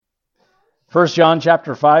First John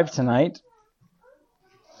chapter 5 tonight.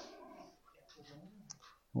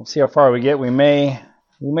 We'll see how far we get. We may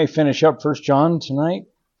finish up First John tonight.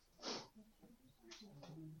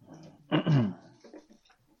 As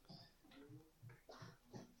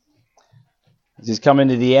he's coming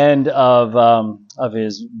to the end of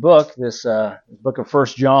his book, this book of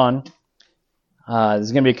First John,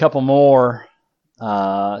 there's going to be a couple more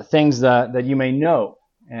things that you may know.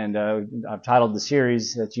 And I've titled the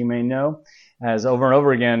series that you may know, as over and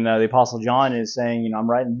over again, the Apostle John is saying, I'm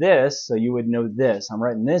writing this so you would know this. I'm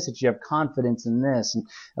writing this that you have confidence in this. And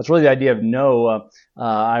that's really the idea of know.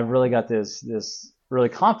 I've really got this really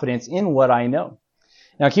confidence in what I know.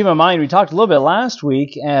 Now, keep in mind, we talked a little bit last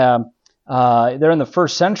week. There in the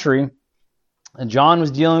first century, John was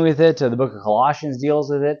dealing with it. The book of Colossians deals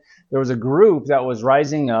with it. There was a group that was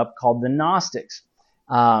rising up called the Gnostics.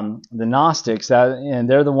 And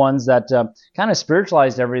they're the ones that kind of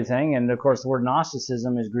spiritualized everything. And of course, the word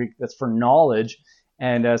Gnosticism is Greek, that's for knowledge.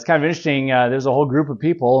 And it's kind of interesting. There's a whole group of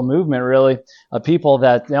people, a movement really, of people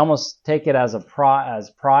that they almost take it as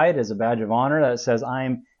pride, as a badge of honor, that says,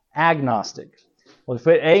 I'm agnostic. Well, if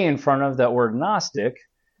you put A in front of that word Gnostic,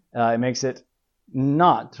 it makes it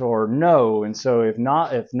not or no. And so if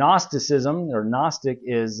Gnosticism or Gnostic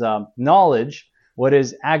is knowledge, what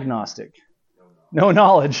is agnostic? No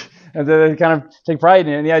knowledge. And they kind of take pride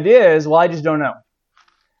in it. And the idea is, well, I just don't know.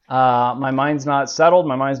 My mind's not settled.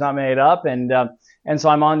 My mind's not made up. And so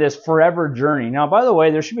I'm on this forever journey. Now, by the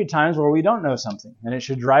way, there should be times where we don't know something. And it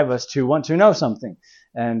should drive us to want to know something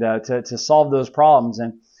and to solve those problems.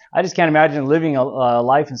 And I just can't imagine living a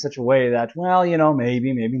life in such a way that, well,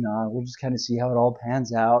 maybe not. We'll just kind of see how it all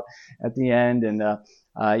pans out at the end. And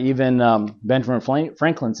even Benjamin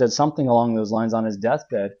Franklin said something along those lines on his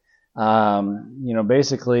deathbed.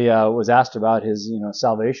 Basically was asked about his,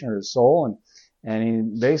 salvation or his soul, and he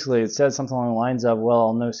basically said something along the lines of, "Well,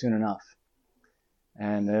 I'll know soon enough."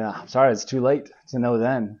 And I'm sorry, it's too late to know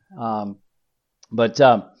then. But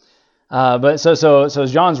so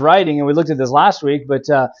as John's writing, and we looked at this last week, but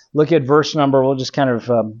look at verse number. We'll just kind of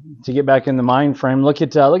to get back in the mind frame. Look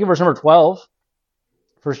at verse number 12.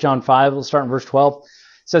 1 John 5. We'll start in verse 12. It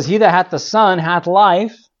says, "He that hath the Son hath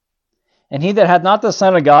life. And he that hath not the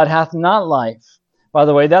Son of God hath not life." By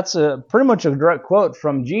the way, that's pretty much a direct quote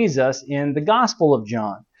from Jesus in the Gospel of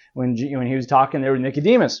John when he was talking there with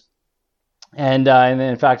Nicodemus. And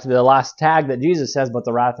in fact, the last tag that Jesus says, "But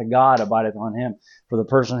the wrath of God abideth on him, for the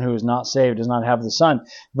person who is not saved does not have the Son."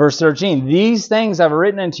 Verse 13, "These things I have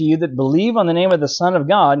written unto you that believe on the name of the Son of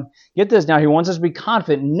God." Get this now, he wants us to be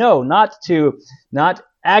confident. No, not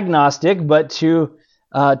agnostic, but to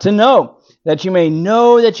know. That you may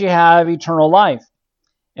know that you have eternal life,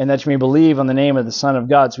 and that you may believe on the name of the Son of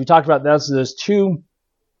God. So we talked about those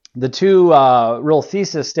the two real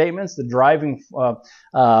thesis statements, the driving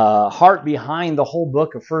heart behind the whole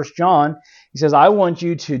book of First John. He says, I want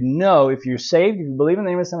you to know, if you're saved, if you believe in the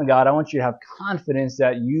name of the Son of God, I want you to have confidence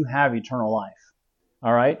that you have eternal life.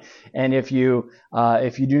 All right? And if you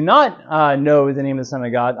do not know the name of the Son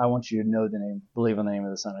of God, I want you to believe on the name of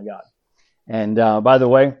the Son of God. And by the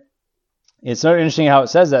way, it's so interesting how it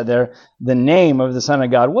says that there, the name of the Son of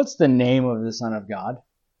God. What's the name of the Son of God?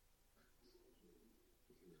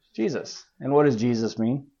 Jesus. And what does Jesus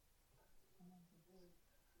mean?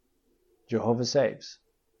 Jehovah saves.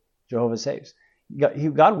 Jehovah saves.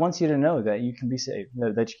 God wants you to know that you can be saved,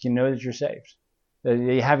 that you can know that you're saved, that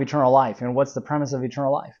you have eternal life. And what's the premise of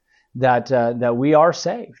eternal life? That we are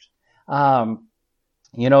saved.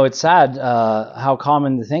 It's sad how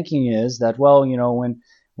common the thinking is that, well,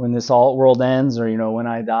 when this world ends, or when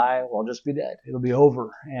I die, well, I'll just be dead. It'll be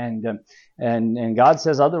over. And God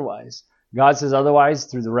says otherwise. God says otherwise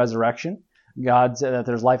through the resurrection. God said that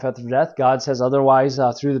there's life after death. God says otherwise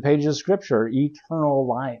through the pages of Scripture, eternal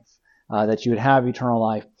life, that you would have eternal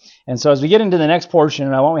life. And so as we get into the next portion,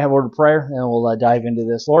 why don't we have a word of prayer, and we'll dive into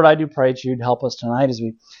this. Lord, I do pray that you'd help us tonight as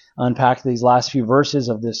we unpack these last few verses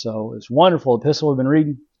of this wonderful epistle we've been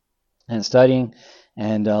reading and studying.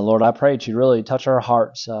 And Lord, I pray that you'd really touch our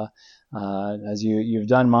hearts as you've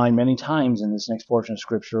done mine many times in this next portion of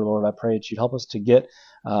Scripture. Lord, I pray that you'd help us to get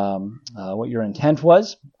what your intent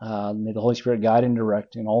was. May the Holy Spirit guide and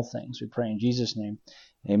direct in all things. We pray in Jesus' name.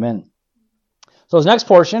 Amen. So this next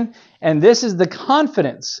portion, and this is the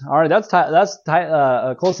confidence. All right, that's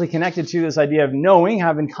closely connected to this idea of knowing,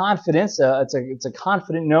 having confidence. It's a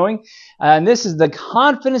confident knowing. And this is the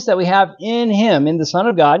confidence that we have in Him, in the Son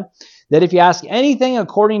of God, that if you ask anything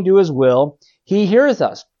according to His will, He heareth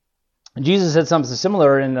us. Jesus said something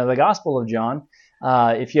similar in the Gospel of John.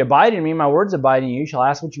 If you abide in me, my words abide in you, you shall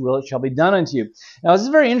ask what you will, it shall be done unto you. Now, this is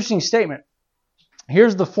a very interesting statement.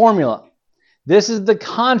 Here's the formula. This is the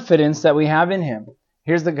confidence that we have in him.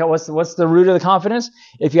 Here's what's the root of the confidence?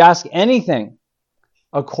 If you ask anything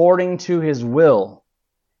according to his will,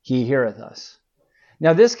 he heareth us.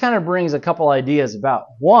 Now, this kind of brings a couple ideas about.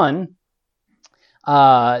 One,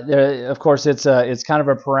 of course, it's kind of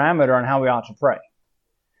a parameter on how we ought to pray,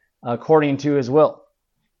 according to his will.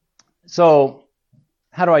 So,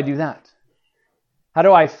 how do I do that? How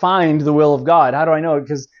do I find the will of God? How do I know?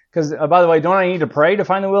 Because by the way, don't I need to pray to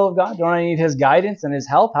find the will of God? Don't I need his guidance and his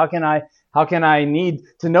help? How can I need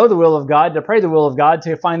to know the will of God, to pray the will of God,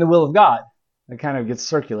 to find the will of God? It kind of gets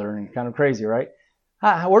circular and kind of crazy, right?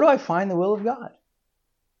 Where do I find the will of God?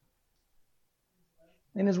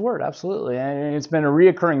 In his word, absolutely. And it's been a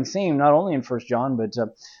reoccurring theme, not only in 1 John,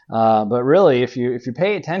 but really, if you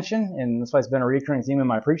pay attention, and that's why it's been a reoccurring theme in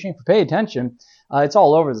my preaching, if you pay attention, it's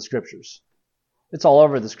all over the scriptures. It's all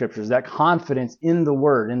over the scriptures. That confidence in the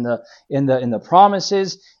word, in the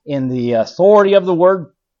promises, in the authority of the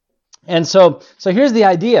word. And so here's the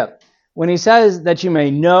idea. When he says that you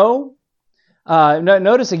may know,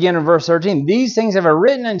 notice again in verse 13, these things have I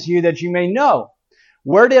written unto you that you may know.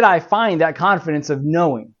 Where did I find that confidence of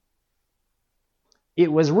knowing?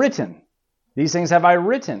 It was written. These things have I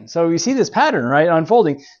written. So you see this pattern, right,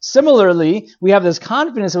 unfolding. Similarly, we have this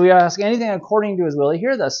confidence that we ask anything according to his will, he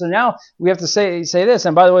hears us. So now we have to say this.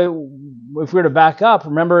 And by the way, if we were to back up,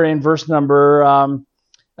 remember in verse number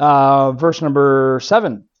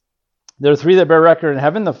 7, there are three that bear record in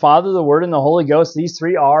heaven, the Father, the Word, and the Holy Ghost. These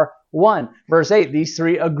three are one. Verse 8, these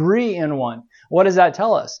three agree in one. What does that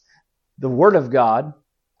tell us? The Word of God,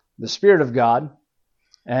 the Spirit of God,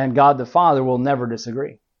 and God the Father will never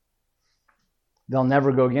disagree. They'll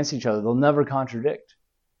never go against each other. They'll never contradict.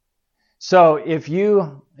 So if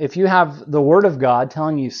you have the Word of God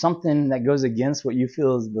telling you something that goes against what you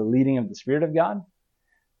feel is the leading of the Spirit of God,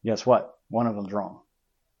 guess what? One of them's wrong.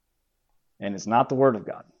 And it's not the Word of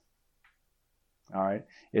God. All right?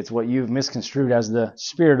 It's what you've misconstrued as the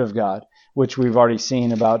Spirit of God, which we've already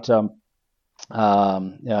seen about in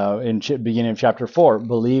beginning of chapter 4.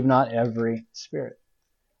 Believe not every spirit,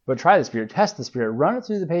 but try the Spirit, test the Spirit, run it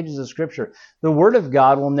through the pages of Scripture. The Word of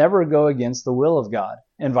God will never go against the will of God,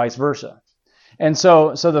 and vice versa. And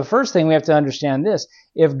so the first thing we have to understand this: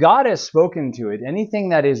 if God has spoken to it, anything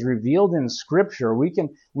that is revealed in Scripture, we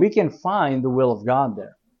can find the will of God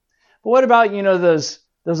there. But what about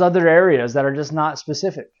those other areas that are just not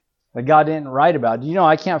specific, that God didn't write about?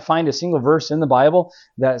 I can't find a single verse in the Bible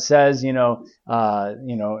that says, Aaron,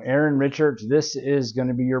 Richert, this is going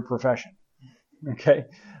to be your profession. Okay?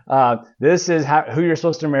 This is who you're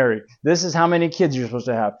supposed to marry. This is how many kids you're supposed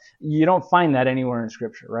to have. You don't find that anywhere in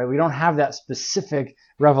Scripture, right? We don't have that specific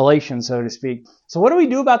revelation, so to speak. So what do we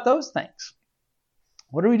do about those things?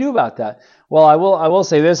 What do we do about that? Well, I will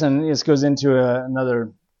say this, and this goes into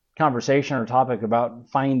another conversation or topic about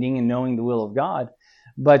finding and knowing the will of God.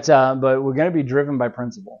 But we're going to be driven by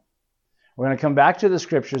principle. We're going to come back to the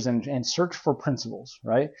Scriptures and search for principles,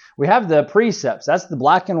 right? We have the precepts. That's the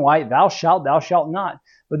black and white, thou shalt not.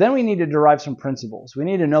 But then we need to derive some principles. We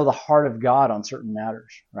need to know the heart of God on certain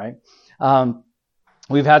matters, right?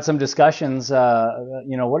 We've had some discussions,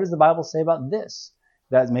 what does the Bible say about this?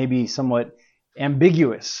 That may be somewhat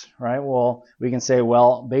ambiguous, right? Well, we can say,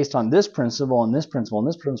 based on this principle and this principle and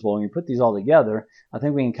this principle, and you put these all together, I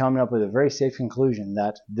think we can come up with a very safe conclusion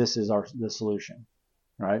that this is the solution,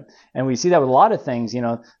 right? And we see that with a lot of things.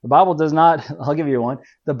 The Bible does not, I'll give you one,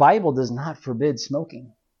 the Bible does not forbid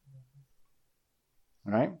smoking,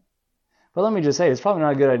 right? But let me just say, it's probably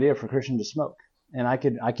not a good idea for a Christian to smoke. And I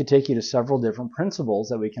could take you to several different principles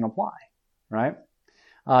that we can apply, right?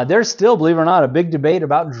 There's still, believe it or not, a big debate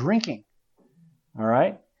about drinking. All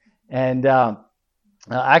right? And I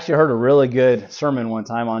actually heard a really good sermon one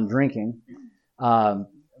time on drinking by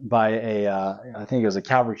I think it was a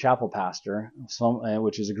Calvary Chapel pastor,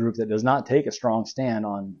 which is a group that does not take a strong stand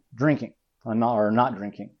on drinking, or not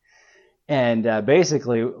drinking. And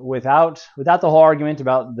basically, without the whole argument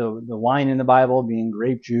about the wine in the Bible being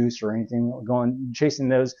grape juice or anything, chasing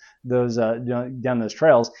those down those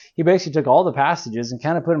trails, he basically took all the passages and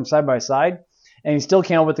kind of put them side by side. And he still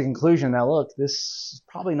came up with the conclusion that, look, this is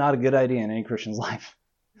probably not a good idea in any Christian's life,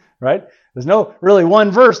 right? There's no really one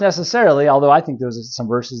verse necessarily, although I think there's some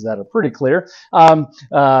verses that are pretty clear. But,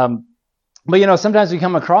 sometimes we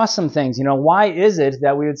come across some things. Why is it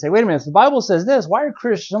that we would say, wait a minute, if the Bible says this, why are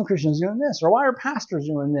some Christians doing this? Or why are pastors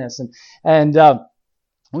doing this? And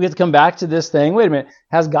we have to come back to this thing. Wait a minute,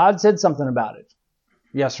 has God said something about it?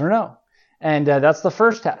 Yes or no? And that's the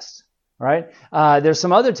first test. Right? There's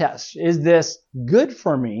some other tests. Is this good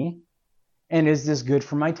for me? And is this good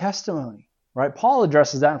for my testimony? Right? Paul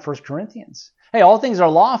addresses that in 1 Corinthians. Hey, all things are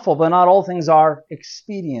lawful, but not all things are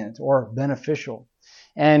expedient or beneficial.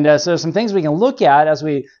 And so there's some things we can look at as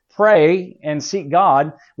we pray and seek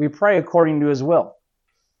God. We pray according to His will.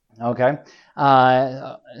 Okay?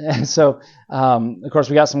 Of course,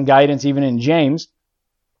 we got some guidance even in James,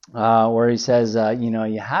 where he says,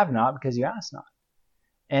 you have not because you ask not.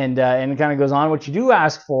 And it kind of goes on, what you do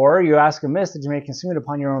ask for, you ask amiss that you may consume it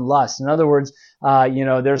upon your own lust. In other words,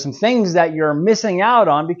 there's some things that you're missing out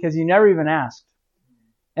on because you never even asked.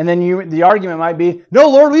 And then the argument might be, no,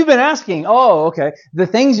 Lord, we've been asking. Oh, okay. The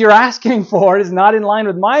things you're asking for is not in line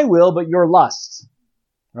with my will, but your lust.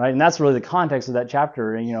 Right? And that's really the context of that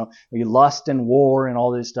chapter. We lust and war and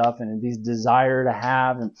all this stuff and these desire to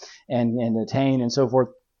have and attain and so forth.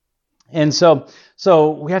 And so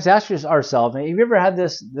we have to ask ourselves, have you ever had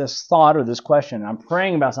this thought or this question? I'm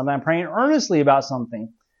praying about something. I'm praying earnestly about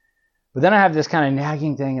something. But then I have this kind of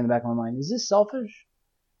nagging thing in the back of my mind. Is this selfish?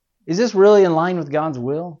 Is this really in line with God's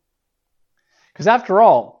will? Because after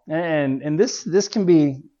all, and this can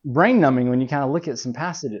be brain numbing when you kind of look at some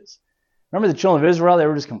passages. Remember the children of Israel? They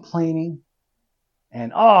were just complaining.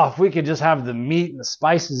 And, if we could just have the meat and the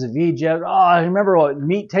spices of Egypt. I remember what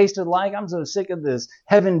meat tasted like. I'm so sick of this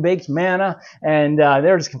heaven-baked manna. And they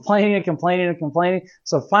were just complaining and complaining and complaining.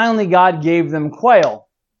 So finally God gave them quail.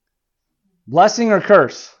 Blessing or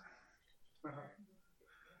curse?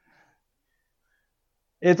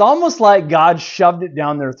 It's almost like God shoved it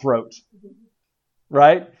down their throat.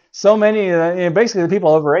 Right? So many, basically the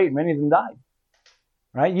people overate. Many of them died.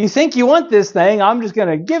 Right? You think you want this thing, I'm just going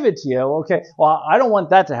to give it to you. Okay, well, I don't want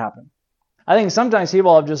that to happen. I think sometimes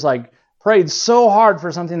people have just prayed so hard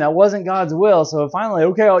for something that wasn't God's will, so finally,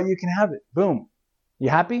 okay, you can have it. Boom. You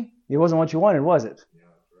happy? It wasn't what you wanted, was it? Yeah,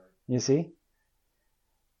 that's right. You see?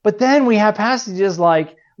 But then we have passages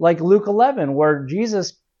like Luke 11, where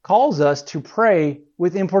Jesus calls us to pray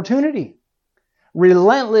with importunity.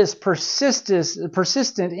 Relentless,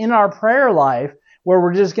 persistent in our prayer life, where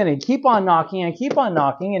we're just going to keep on knocking, and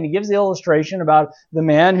he gives the illustration about the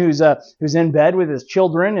man who's in bed with his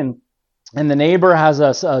children, and the neighbor has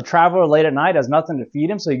a traveler late at night, has nothing to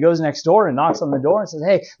feed him, so he goes next door and knocks on the door and says,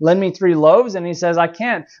 hey, lend me 3 loaves, and he says, I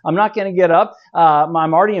can't, I'm not going to get up, I'm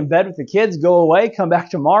already in bed with the kids, go away, come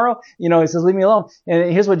back tomorrow, he says, leave me alone.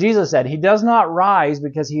 And here's what Jesus said, he does not rise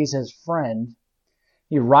because he's his friend,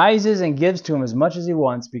 he rises and gives to him as much as he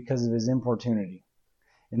wants because of his importunity.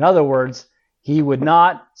 In other words, he would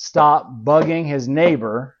not stop bugging his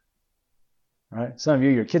neighbor. Right? Some of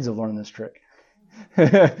you, your kids have learned this trick.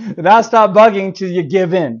 Not stop bugging till you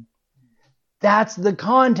give in. That's the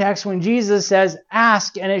context when Jesus says,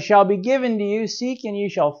 ask and it shall be given to you, seek and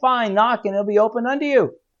you shall find, knock and it'll be opened unto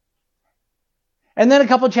you. And then a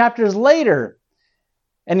couple chapters later,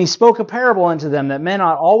 and he spoke a parable unto them that men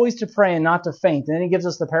ought always to pray and not to faint. And then he gives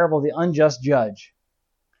us the parable of the unjust judge.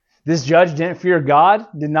 This judge didn't fear God,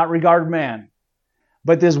 did not regard man.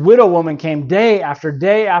 But this widow woman came day after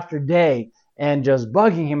day after day and just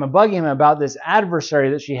bugging him about this adversary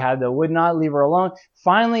that she had that would not leave her alone.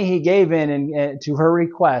 Finally, he gave in to her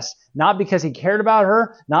request, not because he cared about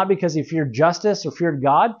her, not because he feared justice or feared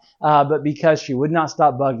God, but because she would not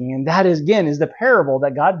stop bugging. And that is the parable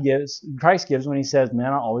that Christ gives when he says, men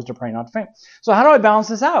ought always to pray, not to faint. So how do I balance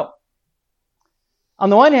this out? On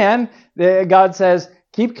the one hand, God says,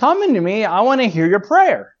 keep coming to me. I want to hear your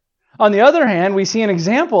prayer. On the other hand, we see an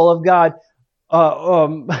example of God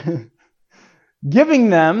giving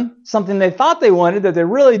them something they thought they wanted that they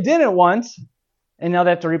really didn't want, and now they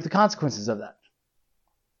have to reap the consequences of that.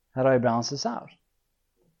 How do I balance this out?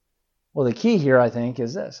 Well, the key here, I think,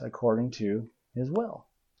 is this, according to his will.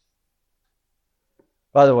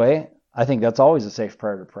 By the way, I think that's always a safe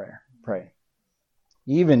prayer to pray.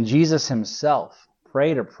 Even Jesus himself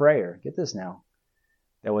prayed a prayer, get this now,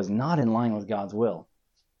 that was not in line with God's will,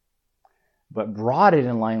 but brought it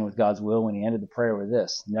in line with God's will when he ended the prayer with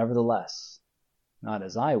this, nevertheless, not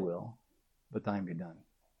as I will, but thine be done.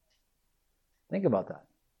 Think about that.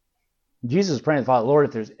 Jesus is praying to the Father, Lord,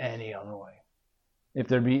 if there's any other way, if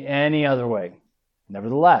there be any other way,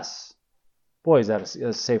 nevertheless. Boy, is that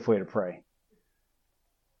a safe way to pray.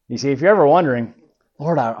 You see, if you're ever wondering,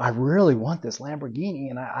 Lord, I really want this Lamborghini,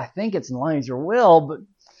 and I think it's in line with your will,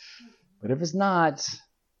 but if it's not,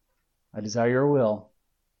 I desire your will.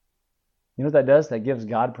 You know what that does? That gives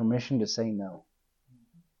God permission to say no.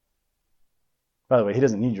 By the way, he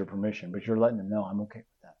doesn't need your permission, but you're letting him know, I'm okay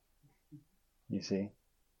with that. You see?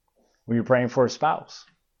 When you're praying for a spouse,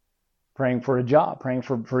 praying for a job, praying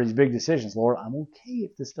for these big decisions, Lord, I'm okay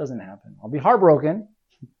if this doesn't happen. I'll be heartbroken,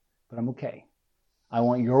 but I'm okay. I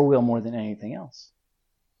want your will more than anything else.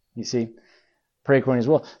 You see? Pray according to his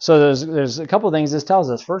will. So there's a couple of things this tells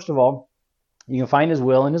us. First of all, You can find His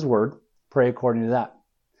will in His Word. Pray according to that.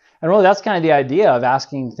 And really, that's kind of the idea of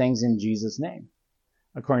asking things in Jesus' name,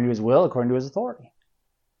 according to His will, according to His authority.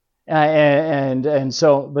 And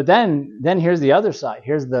so, but then here's the other side.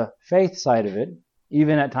 Here's the faith side of it,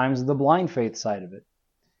 even at times the blind faith side of it.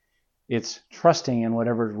 It's trusting in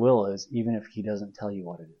whatever His will is, even if He doesn't tell you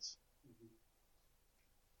what it is.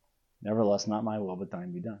 Nevertheless, not my will, but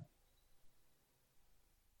thine be done.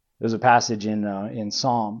 There's a passage in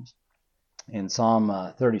Psalms. In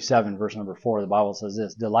Psalm 37, verse number 4, the Bible says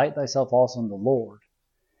this: "Delight thyself also in the Lord,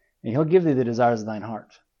 and He'll give thee the desires of thine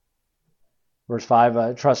heart." Verse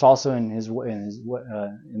 5, trust also in His ways,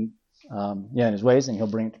 and He'll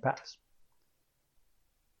bring it to pass.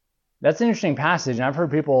 That's an interesting passage, and I've heard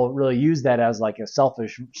people really use that as like a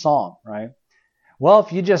selfish psalm, right? Well,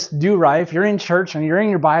 if you just do right, if you're in church and you're in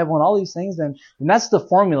your Bible and all these things, then that's the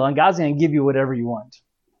formula, and God's going to give you whatever you want.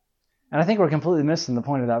 And I think we're completely missing the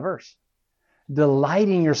point of that verse.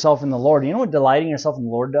 Delighting yourself in the Lord. You know what delighting yourself in the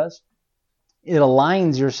Lord does? It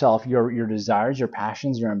aligns yourself, your desires, your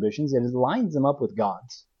passions, your ambitions. It aligns them up with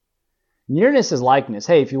God's. Nearness is likeness.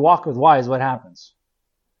 Hey, if you walk with wise, what happens?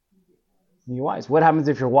 You're wise. What happens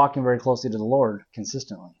if you're walking very closely to the Lord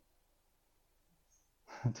consistently?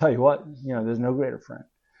 I'll tell you what, there's no greater friend.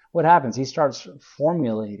 What happens? He starts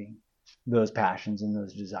formulating those passions and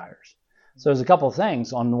those desires. So there's a couple of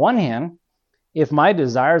things. On the one hand, if my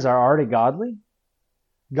desires are already godly,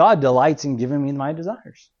 God delights in giving me my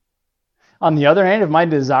desires. On the other hand, if my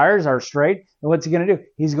desires are straight, then what's He going to do?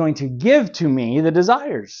 He's going to give to me the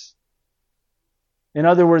desires. In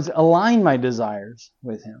other words, align my desires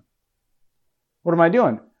with Him. What am I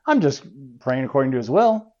doing? I'm just praying according to His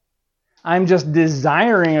will. I'm just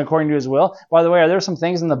desiring according to His will. By the way, are there some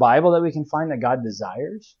things in the Bible that we can find that God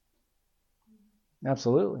desires?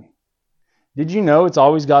 Absolutely. Did you know it's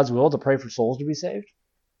always God's will to pray for souls to be saved?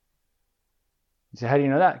 You say, how do you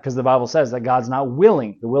know that? Because the Bible says that God's not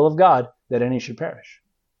willing, the will of God, that any should perish,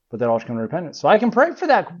 but that all should come to repentance. So I can pray for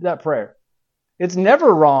that prayer. It's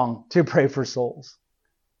never wrong to pray for souls.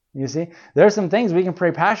 You see, there are some things we can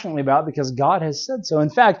pray passionately about because God has said so. In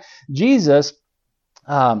fact, Jesus,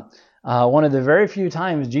 one of the very few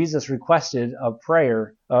times Jesus requested a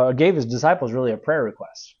prayer, gave His disciples really a prayer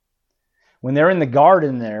request. When they're in the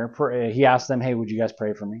garden there, He asked them, hey, would you guys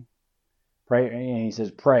pray for me? Pray. And He says,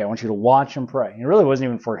 pray. I want you to watch and pray. And it really wasn't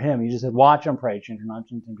even for Him. He just said, watch and pray. Enter not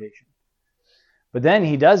into temptation. But then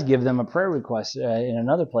He does give them a prayer request in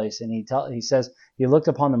another place. And He says, He looked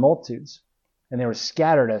upon the multitudes, and they were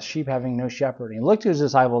scattered as sheep having no shepherd. And He looked to His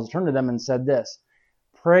disciples, turned to them, and said this: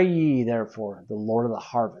 pray ye therefore the Lord of the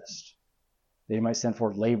harvest, that He might send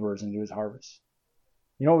forth laborers into His harvest.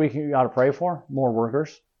 You know what we ought to pray for? More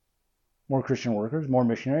workers. More Christian workers, more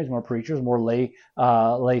missionaries, more preachers, more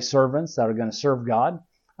lay servants that are going to serve God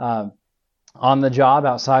on the job,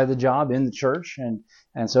 outside the job, in the church,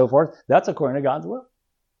 and so forth. That's according to God's will.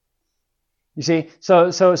 You see,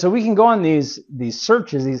 so we can go on these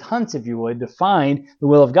searches, these hunts, if you would, to find the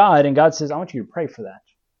will of God, and God says, I want you to pray for that.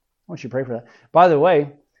 I want you to pray for that. By the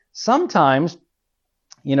way, sometimes,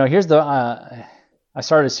 here's I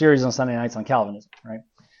started a series on Sunday nights on Calvinism, right?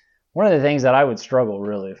 One of the things that I would struggle,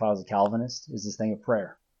 really, if I was a Calvinist, is this thing of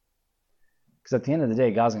prayer. Because at the end of the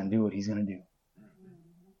day, God's going to do what He's going to do.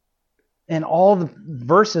 And all the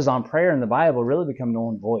verses on prayer in the Bible really become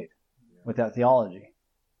null and void with that theology.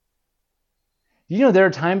 Do you know there are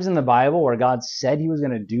times in the Bible where God said He was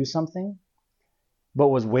going to do something, but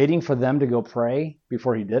was waiting for them to go pray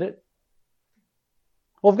before He did it?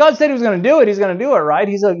 Well, if God said He was going to do it, He's going to do it, right?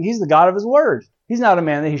 He's the God of His word. He's not a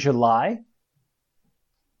man that He should lie.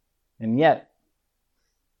 And yet,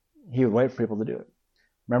 He would wait for people to do it.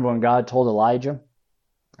 Remember when God told Elijah,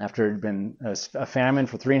 after it had been a famine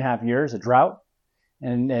for 3.5 years, a drought,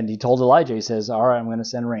 and He told Elijah, He says, all right, I'm going to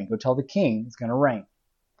send rain. Go tell the king it's going to rain.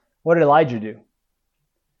 What did Elijah do?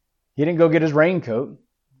 He didn't go get his raincoat.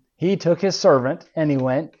 He took his servant, and he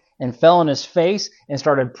went and fell on his face and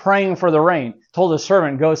started praying for the rain. Told his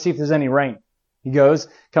servant, go see if there's any rain. He goes,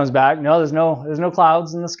 comes back. No, there's no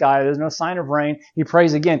clouds in the sky. There's no sign of rain. He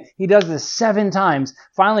prays again. He does this 7 times.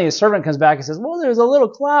 Finally, his servant comes back and says, well, there's a little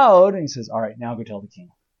cloud. And he says, all right, now go tell the king.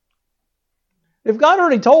 If God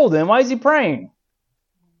already told him, why is he praying?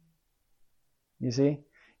 You see?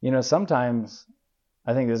 Sometimes,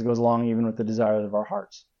 I think this goes along even with the desires of our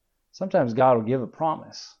hearts. Sometimes God will give a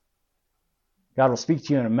promise. God will speak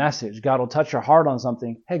to you in a message. God will touch your heart on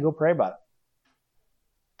something. Hey, go pray about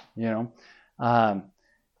it.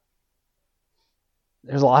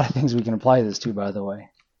 There's a lot of things we can apply this to, by the way.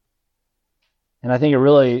 And I think it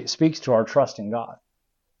really speaks to our trust in God.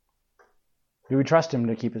 Do we trust Him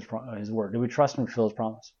to keep His word? Do we trust Him to fulfill His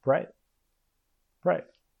promise? Pray. Pray.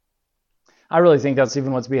 I really think that's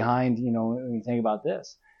even what's behind, when you think about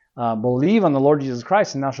this. Believe on the Lord Jesus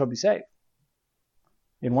Christ and thou shalt be saved.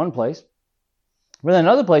 In one place. But in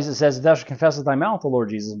another place it says, if thou shalt confess with thy mouth the Lord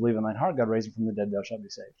Jesus, believe in thine heart God raised him from the dead, thou shalt be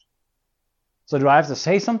saved. So do I have to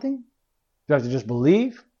say something? Do I have to just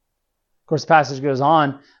believe? Of course, the passage goes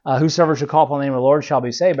on, whosoever shall call upon the name of the Lord shall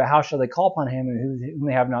be saved, but how shall they call upon him whom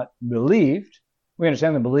they have not believed? We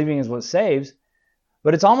understand that believing is what saves,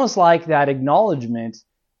 but it's almost like that acknowledgement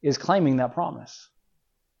is claiming that promise.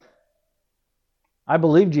 I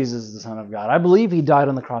believe Jesus is the Son of God. I believe he died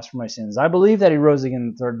on the cross for my sins. I believe that he rose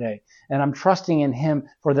again the third day, and I'm trusting in him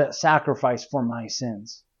for that sacrifice for my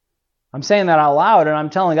sins. I'm saying that out loud, and I'm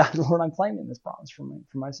telling God, Lord, I'm claiming this promise for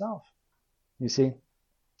myself. You see?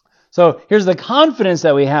 So here's the confidence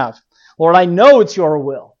that we have. Lord, I know it's your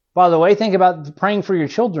will. By the way, think about praying for your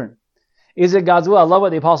children. Is it God's will? I love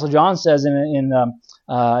what the Apostle John says in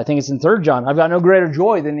I think it's in 3 John. I've got no greater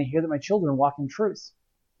joy than to hear that my children walk in truth.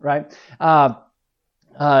 Right?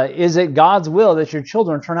 Is it God's will that your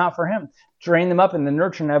children turn out for him? Train them up in the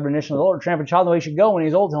nurture and admonition of the Lord. Train up a child in the way he should go. When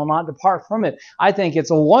he's old, he'll not depart from it. I think it's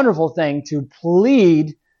a wonderful thing to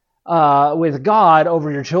plead with God over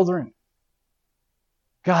your children.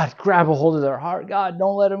 God, grab a hold of their heart. God,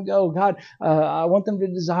 don't let them go. God, I want them to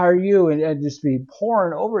desire you and just be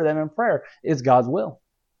pouring over them in prayer. It's God's will.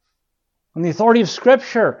 On the authority of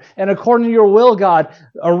Scripture and according to your will, God,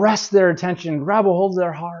 arrest their attention. Grab a hold of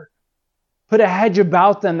their heart. Put a hedge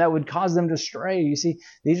about them that would cause them to stray. You see,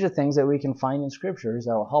 these are things that we can find in Scriptures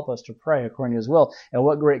that will help us to pray according to his will. And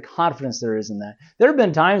what great confidence there is in that. There have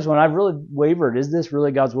been times when I've really wavered. Is this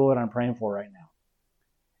really God's will that I'm praying for right now?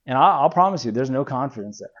 And I'll promise you, there's no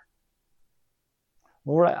confidence there.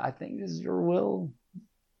 Lord, I think this is your will.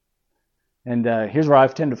 And here's where I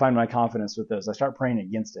tend to find my confidence with this. I start praying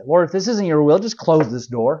against it. Lord, if this isn't your will, just close this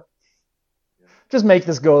door. Just make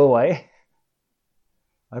this go away.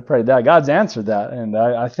 I prayed that. God's answered that, and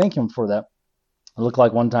I thank him for that. It looked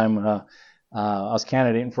like one time I was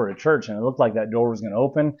candidating for a church, and it looked like that door was going to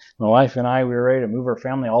open. My wife and I, we were ready to move our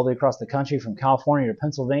family all the way across the country from California to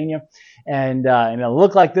Pennsylvania, and it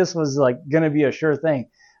looked like this was like going to be a sure thing.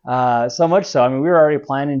 So much so, I mean, we were already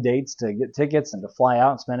planning dates to get tickets and to fly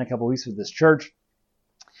out and spend a couple weeks with this church.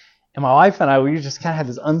 And my wife and I, we just kind of had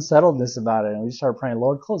this unsettledness about it, and we just started praying,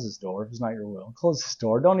 Lord, close this door if it's not your will. Close this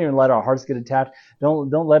door. Don't even let our hearts get attached. Don't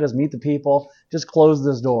let us meet the people. Just close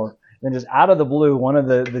this door. Then just out of the blue, one of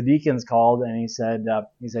the deacons called, and he said,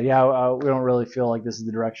 yeah, we don't really feel like this is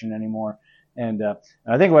the direction anymore. And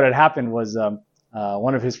I think what had happened was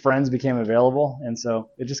one of his friends became available, and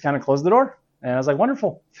so it just kind of closed the door. And I was like,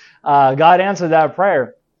 wonderful. God answered that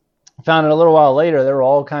prayer. Found out a little while later, there were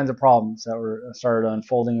all kinds of problems that started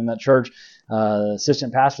unfolding in that church. The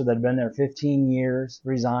assistant pastor that had been there 15 years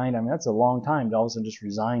resigned. I mean, that's a long time to all of a sudden just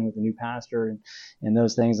resign with a new pastor and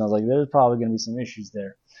those things. And I was like, there's probably going to be some issues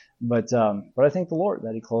there. But I thank the Lord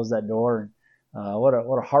that he closed that door. And what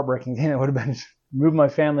a heartbreaking thing it would have been to move my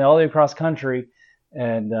family all the way across country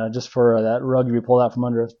and just for that rug to be pulled out from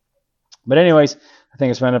under us. But anyways, I think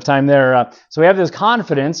I spent enough time there. So we have this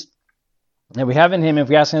confidence that we have in him. If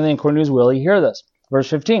we ask anything according to his will, he hears us. Verse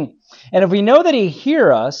 15. And if we know that he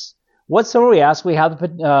hears us, whatsoever we ask, we have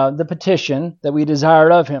the petition that we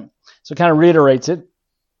desired of him. So it kind of reiterates it.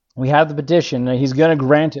 We have the petition, and he's going to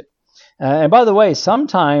grant it. And by the way,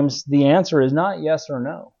 sometimes the answer is not yes or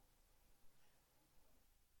no.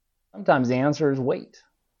 Sometimes the answer is wait.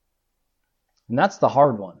 And that's the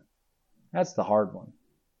hard one. That's the hard one,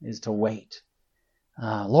 is to wait.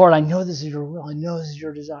 Lord, I know this is your will. I know this is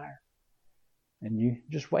your desire. And you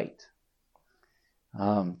just wait.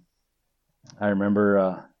 I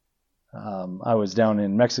remember I was down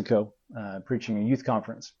in Mexico preaching a youth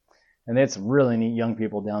conference. And they had some really neat young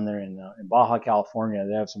people down there in Baja, California.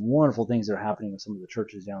 They have some wonderful things that are happening with some of the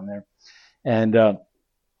churches down there. And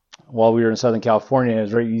while we were in Southern California, it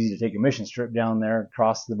was very easy to take a mission trip down there,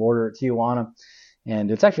 across the border at Tijuana. And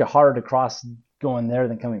it's actually harder to cross going there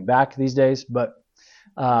than coming back these days. But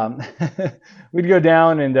we'd go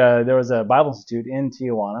down, and there was a Bible Institute in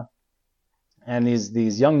Tijuana. And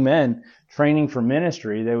these young men training for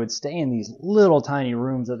ministry, they would stay in these little tiny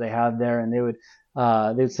rooms that they had there, and they would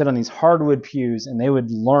sit on these hardwood pews, and they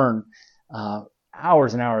would learn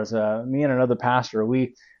hours and hours. Me and another pastor,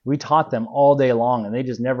 we taught them all day long, and they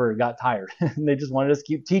just never got tired. They just wanted us to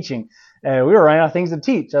keep teaching. And we were running out of things to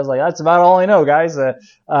teach. I was like, that's about all I know, guys.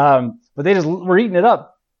 But they just were eating it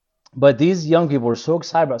up. But these young people were so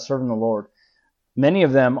excited about serving the Lord. Many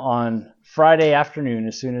of them on Friday afternoon,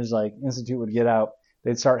 as soon as like Institute would get out,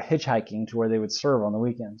 they'd start hitchhiking to where they would serve on the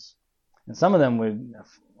weekends. And some of them would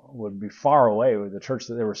would be far away with the church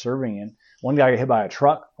that they were serving in. One guy got hit by a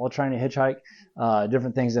truck while trying to hitchhike.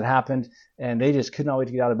 Different things that happened, and they just could not wait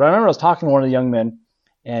to get out of it. But I remember I was talking to one of the young men,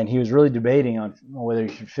 and he was really debating on whether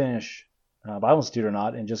he should finish Bible Institute or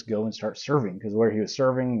not and just go and start serving, because where he was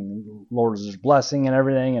serving, the Lord was just blessing and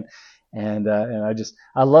everything. And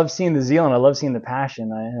I love seeing the zeal, and I love seeing the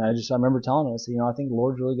passion. I remember telling him, I said, I think the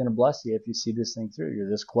Lord's really going to bless you if you see this thing through. You're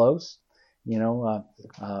this close.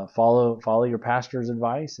 Follow your pastor's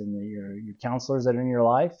advice and your counselors that are in your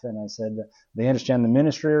life. And I said, they understand the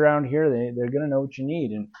ministry around here. They're going to know what you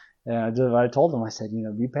need. And I told them, I said,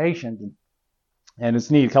 be patient. And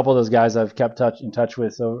it's neat. A couple of those guys I've kept in touch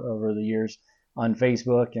with over the years on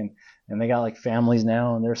Facebook, and they got like families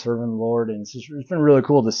now, and they're serving the Lord. And it's been really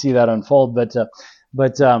cool to see that unfold.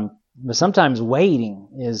 But sometimes waiting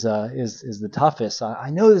is the toughest. I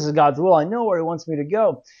know this is God's will. I know where He wants me to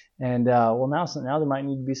go. And now there might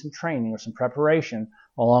need to be some training or some preparation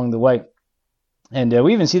along the way. And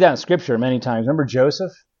we even see that in Scripture many times. Remember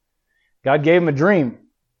Joseph? God gave him a dream,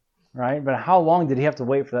 right? But how long did he have to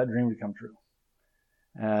wait for that dream to come true?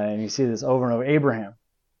 And you see this over and over. Abraham,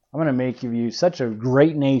 I'm going to make of you such a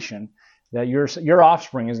great nation that your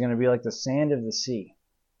offspring is going to be like the sand of the sea.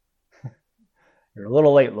 You're a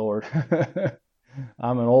little late, Lord.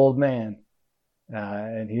 I'm an old man.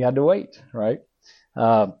 And he had to wait, right?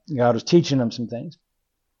 God was teaching him some things.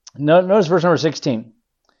 Notice verse number 16.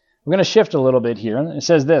 We're going to shift a little bit here. It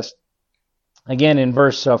says this. Again, in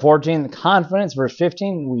verse 14, the confidence. Verse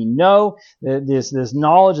 15, we know this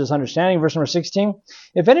knowledge, this understanding. Verse number 16,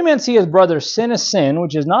 if any man see his brother sin a sin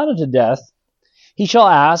which is not unto death, he shall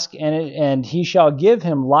ask, and he shall give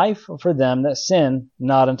him life for them that sin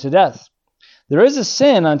not unto death. There is a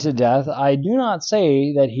sin unto death. I do not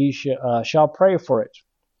say that he shall pray for it.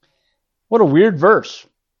 What a weird verse.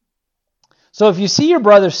 So if you see your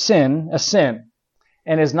brother sin a sin,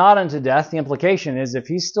 and is not unto death, the implication is if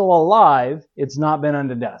he's still alive, it's not been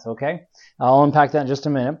unto death, okay? I'll unpack that in just a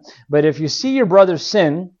minute. But if you see your brother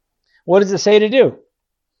sin, what does it say to do?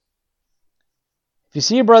 If you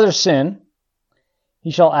see your brother sin, he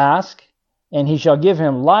shall ask, and he shall give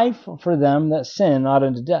him life for them that sin not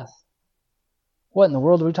unto death. What in the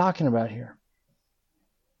world are we talking about here?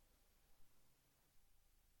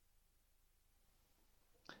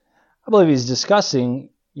 I believe he's discussing,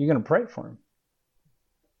 you're going to pray for him.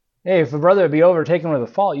 Hey, if a brother be overtaken with a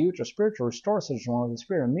fault, you which are spiritual, restore such one with the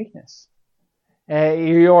spirit of meekness.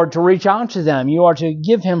 You are to reach out to them. You are to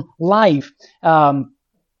give him life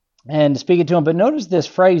and speak it to him. But notice this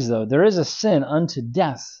phrase, though. There is a sin unto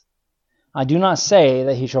death. I do not say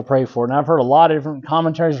that he shall pray for it. And I've heard a lot of different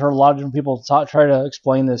commentaries, heard a lot of different people try to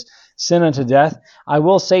explain this sin unto death. I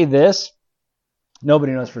will say this.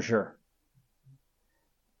 Nobody knows for sure.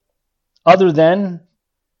 Other than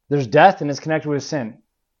there's death and it's connected with sin.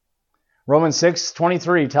 Romans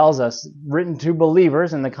 6:23 tells us, written to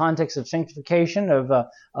believers in the context of sanctification,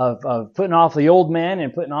 of putting off the old man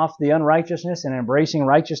and putting off the unrighteousness and embracing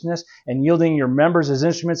righteousness and yielding your members as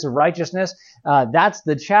instruments of righteousness. That's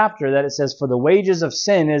the chapter that it says, for the wages of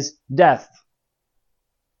sin is death.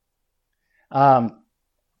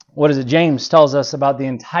 What is it? James tells us about the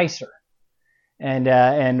enticer. And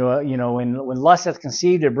when lust hath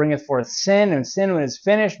conceived, it bringeth forth sin, and sin, when it's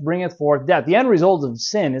finished, bringeth forth death. The end result of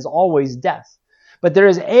sin is always death. But there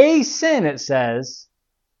is a sin, it says,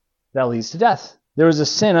 that leads to death. There is a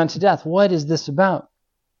sin unto death. What is this about?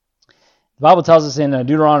 The Bible tells us in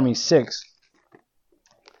Deuteronomy 6.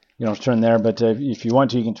 You don't have to turn there, but if you want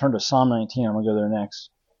to, you can turn to Psalm 19. I'm going to go there next.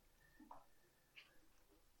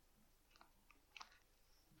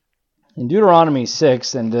 In Deuteronomy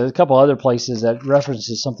 6, and a couple other places that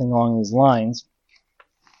references something along these lines.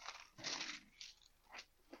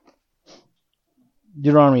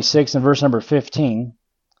 Deuteronomy 6 and verse number 15.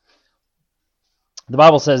 The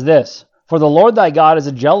Bible says this, for the Lord thy God is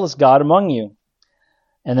a jealous God among you.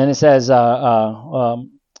 And then it says, let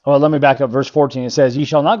me back up, verse 14. It says, ye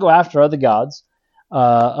shall not go after other gods,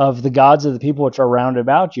 of the gods of the people which are round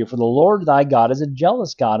about you, for the Lord thy God is a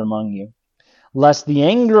jealous God among you. Lest the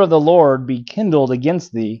anger of the Lord be kindled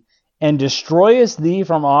against thee, and destroyest thee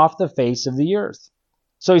from off the face of the earth.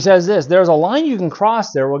 So he says this, there's a line you can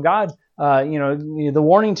cross there where God, the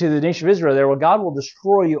warning to the nation of Israel there, where God will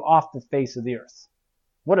destroy you off the face of the earth.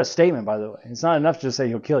 What a statement, by the way. It's not enough to just say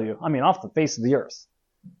he'll kill you. I mean, off the face of the earth,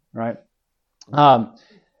 right?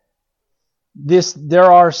 There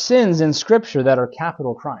are sins in Scripture that are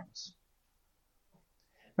capital crimes.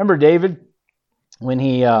 Remember David, when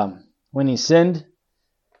he sinned,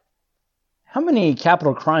 how many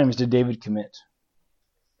capital crimes did David commit?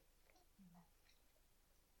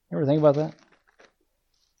 You ever think about that?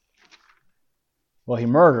 Well, he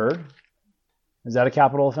murdered. Is that a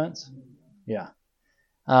capital offense? Yeah.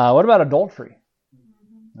 What about adultery?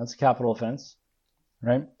 That's a capital offense,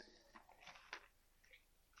 right?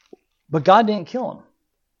 But God didn't kill him.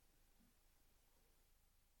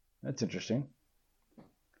 That's interesting.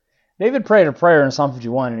 David prayed a prayer in Psalm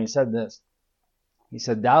 51, and he said this. He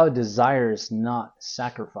said, "Thou desirest not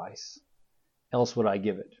sacrifice, else would I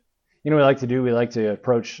give it." You know what we like to do? We like to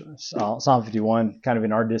approach Psalm 51 kind of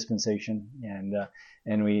in our dispensation,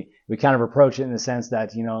 and we kind of approach it in the sense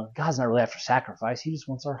that, God's not really after sacrifice. He just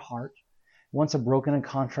wants our heart. He wants a broken and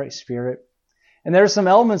contrite spirit. And there's some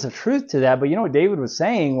elements of truth to that, but what David was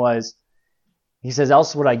saying was, he says,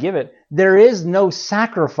 "Else would I give it." There is no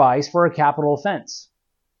sacrifice for a capital offense.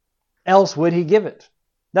 Else would he give it.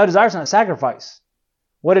 Thou desirest not sacrifice.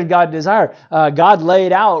 What did God desire? God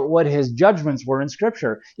laid out what his judgments were in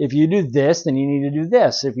Scripture. If you do this, then you need to do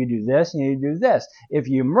this. If you do this, you need to do this. If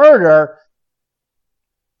you murder,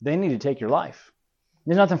 they need to take your life.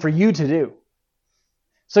 There's nothing for you to do.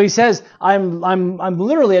 So he says, I'm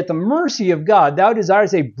literally at the mercy of God. Thou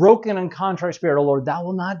desirest a broken and contrite spirit, O Lord, thou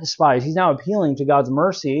will not despise. He's now appealing to God's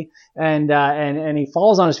mercy, and he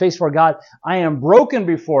falls on his face before God. I am broken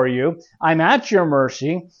before you. I'm at your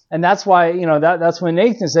mercy, and that's why that's when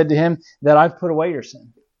Nathan said to him that I've put away your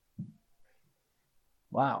sin.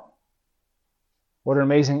 Wow, what an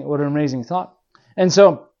amazing thought. And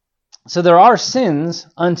so there are sins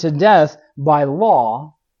unto death by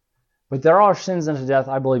law. But there are sins unto death,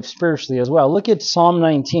 I believe, spiritually as well. Look at Psalm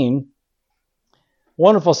 19.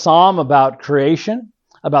 Wonderful psalm about creation,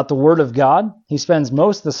 about the Word of God. He spends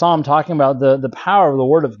most of the psalm talking about the power of the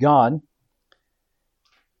Word of God,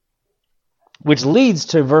 which leads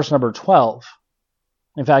to verse number 12.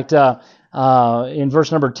 In fact, in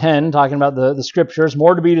verse number 10, talking about the Scriptures,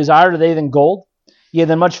 more to be desired are they than gold, yea,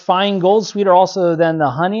 than much fine gold, sweeter also than the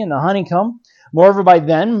honey and the honeycomb. Moreover, by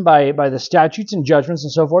the statutes and judgments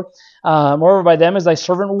and so forth, moreover by them is thy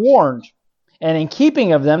servant warned, and in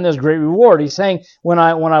keeping of them there's great reward. He's saying, when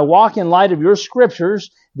I walk in light of your Scriptures,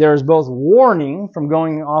 there is both warning from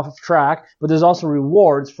going off of track, but there's also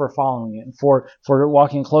rewards for following it and for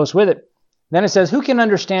walking close with it. Then it says, who can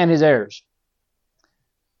understand his errors?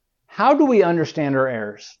 How do we understand our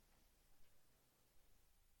errors?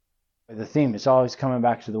 The theme is always coming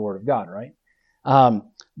back to the Word of God, right?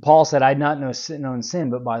 Paul said, I'd not known sin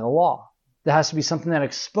but by the law. There has to be something that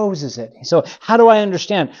exposes it. So how do I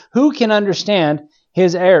understand? Who can understand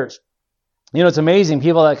his errors? It's amazing.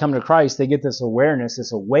 People that come to Christ, they get this awareness,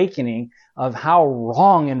 this awakening of how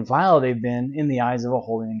wrong and vile they've been in the eyes of a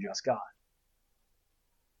holy and just God.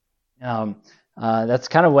 That's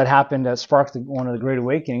kind of what happened that sparked one of the great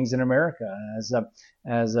awakenings in America.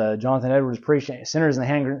 As Jonathan Edwards preached, sinners in the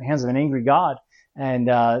hands of an angry God. And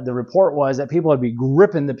the report was that people would be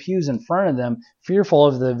gripping the pews in front of them, fearful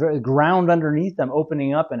of the ground underneath them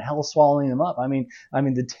opening up and hell swallowing them up. I mean,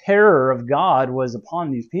 the terror of God was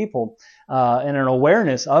upon these people, and an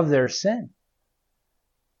awareness of their sin.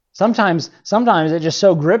 Sometimes it just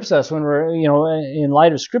so grips us when we're, in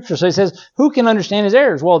light of Scripture. So he says, who can understand his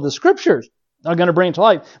errors? Well, the Scriptures are going to bring it to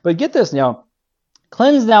light. But get this now.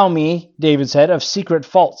 Cleanse thou me, David said, of secret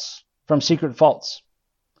faults, from secret faults.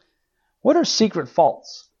 What are secret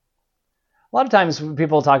faults? A lot of times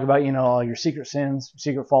people talk about, your secret sins,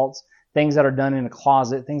 secret faults, things that are done in a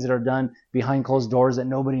closet, things that are done behind closed doors that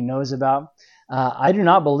nobody knows about. I do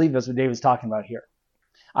not believe that's what David's talking about here.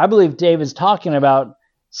 I believe David's talking about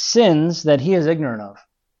sins that he is ignorant of.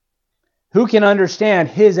 Who can understand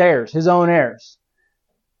his errors, his own errors?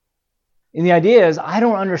 And the idea is, I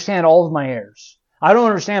don't understand all of my errors. I don't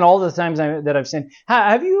understand all the times that I've sinned.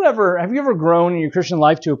 Have you ever grown in your Christian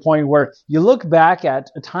life to a point where you look back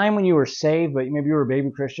at a time when you were saved, but maybe you were a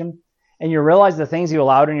baby Christian, and you realize the things you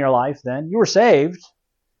allowed in your life then? You were saved,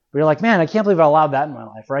 but you're like, man, I can't believe I allowed that in my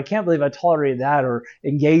life, or I can't believe I tolerated that or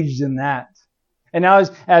engaged in that. And now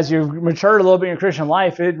as you've matured a little bit in your Christian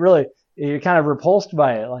life, you're kind of repulsed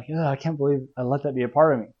by it. Like, I can't believe I let that be a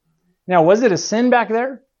part of me. Now, was it a sin back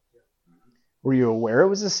there? Were you aware it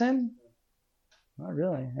was a sin? Not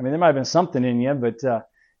really. I mean, there might have been something in you, but,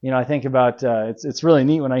 I think about, it's really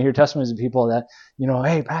neat when I hear testimonies of people that,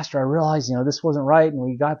 hey, Pastor, I realized, this wasn't right, and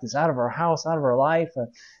we got this out of our house, out of our life.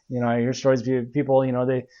 I hear stories of people,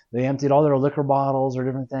 they emptied all their liquor bottles or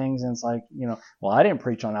different things, and it's like, well, I didn't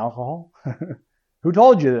preach on alcohol. Who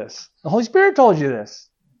told you this? The Holy Spirit told you this.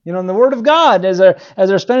 In the Word of God, as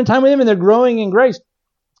they're spending time with Him and they're growing in grace.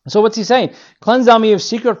 So what's He saying? Cleanse thou me of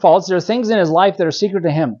secret faults. There are things in his life that are secret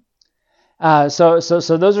to Him. So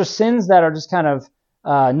those are sins that are just kind of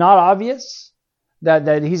not obvious,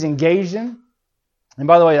 that he's engaged in. And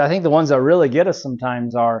by the way, I think the ones that really get us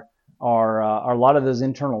sometimes are are a lot of those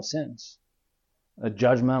internal sins, a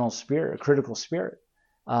judgmental spirit, a critical spirit,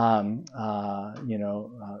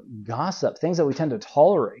 gossip, things that we tend to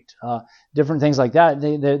tolerate, different things like that.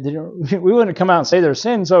 We wouldn't come out and say they're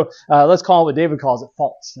sin, so let's call it what David calls it,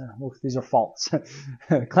 faults. These are faults.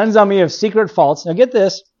 Cleanse on me of secret faults. Now get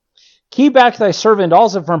this. Keep back thy servant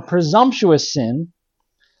also from presumptuous sin.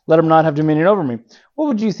 Let him not have dominion over me. What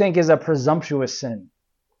would you think is a presumptuous sin?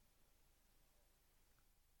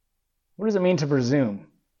 What does it mean to presume?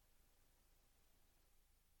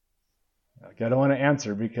 I don't want to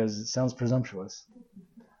answer because it sounds presumptuous.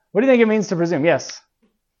 What do you think it means to presume? Yes?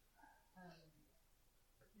 Kind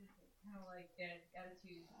of like that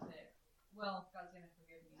attitude that, well, God's going to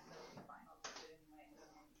forgive me, so it's fine, I'll do it anyway.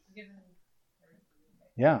 Forgive me.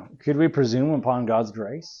 Yeah. Could we presume upon God's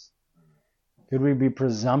grace? Could we be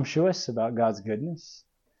presumptuous about God's goodness?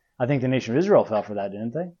 I think the nation of Israel fell for that,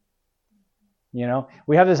 didn't they?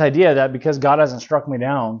 We have this idea that because God hasn't struck me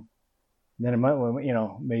down, then it might,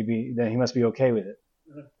 maybe then he must be okay with it.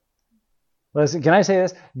 Listen, can I say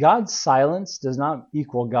this? God's silence does not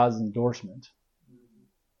equal God's endorsement.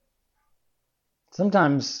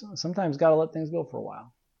 Sometimes got to let things go for a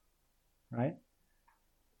while, right?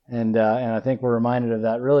 And I think we're reminded of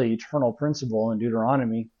that really eternal principle in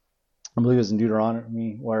Deuteronomy. I believe it's in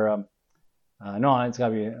Deuteronomy where no, it's got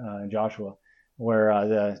to be in Joshua, where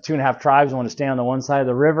the 2.5 tribes want to stay on the one side of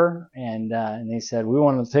the river, and they said, we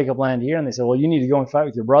want to take up land here. And they said, well, you need to go and fight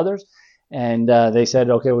with your brothers. And they said,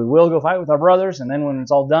 okay, we will go fight with our brothers, and then when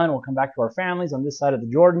it's all done, we'll come back to our families on this side of the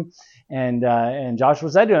Jordan. And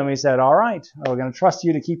Joshua said to him, he said, all right, we're going to trust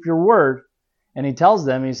you to keep your word. And he tells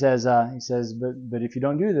them, he says, but if you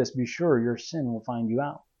don't do this, be sure your sin will find you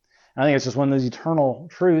out. I think it's just one of those eternal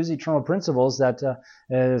truths, eternal principles that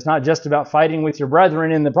it's not just about fighting with your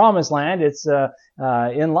brethren in the promised land. It's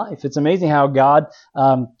in life. It's amazing how God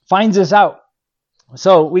finds us out.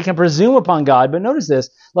 So we can presume upon God, but notice this,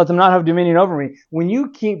 let them not have dominion over me. When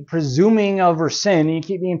you keep presuming over sin, and you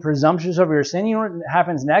keep being presumptuous over your sin, you know what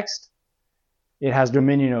happens next? It has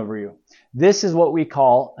dominion over you. This is what we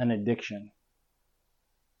call an addiction.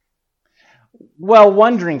 Well,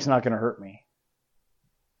 one drink's not going to hurt me.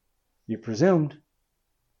 You presumed.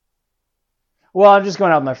 Well, I'm just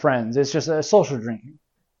going out with my friends. It's just a social drinking.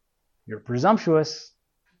 You're presumptuous.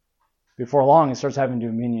 Before long, it starts having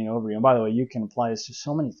dominion over you. And by the way, you can apply this to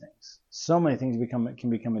so many things. So many things can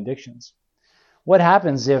become addictions. What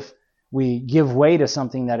happens if we give way to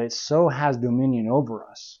something that it so has dominion over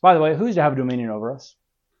us? By the way, who's to have dominion over us?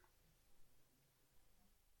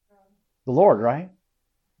 The Lord, right?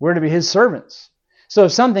 We're to be His servants. So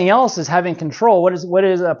if something else is having control, what is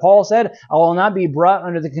Paul said? I will not be brought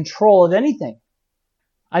under the control of anything.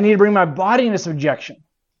 I need to bring my body into subjection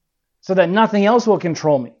so that nothing else will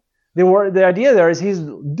control me. The idea there is he's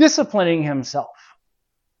disciplining himself.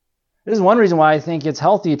 This is one reason why I think it's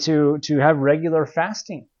healthy to have regular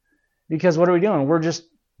fasting. Because what are we doing? We're just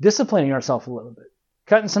disciplining ourselves a little bit.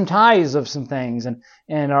 Cutting some ties of some things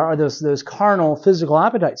and are those carnal physical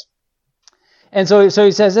appetites. And so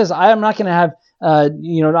he says this, I am not going to have I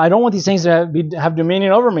don't want these things to have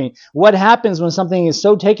dominion over me. What happens when something is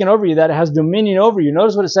so taken over you that it has dominion over you?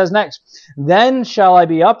 Notice what it says next. Then shall I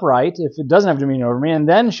be upright if it doesn't have dominion over me, and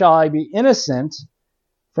then shall I be innocent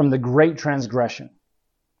from the great transgression.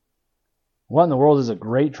 What in the world is a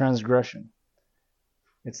great transgression?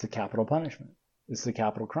 It's the capital punishment. It's the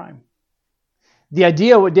capital crime. The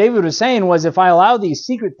idea, what David was saying was, if I allow these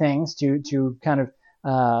secret things to kind of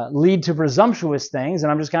lead to presumptuous things,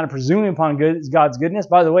 and I'm just kind of presuming upon God's goodness.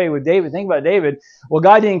 By the way, with David, think about David. Well,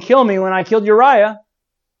 God didn't kill me when I killed Uriah.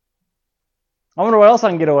 I wonder what else I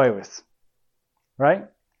can get away with. Right?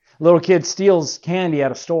 A little kid steals candy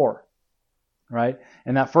at a store. Right?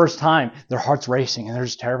 And that first time, their heart's racing, and they're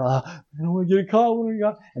just terrible. I don't want to get caught. What do we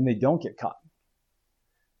got? And they don't get caught.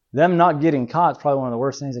 Them not getting caught is probably one of the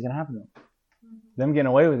worst things that can happen to them. Them getting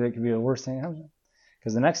away with it could be the worst thing that happens to them.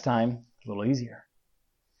 Because the next time, it's a little easier.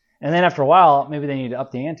 And then after a while, maybe they need to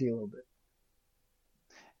up the ante a little bit.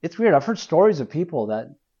 It's weird. I've heard stories of people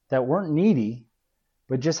that weren't needy,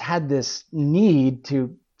 but just had this need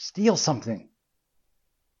to steal something.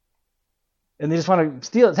 And they just want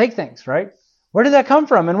to take things, right? Where did that come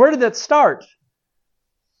from? And where did that start?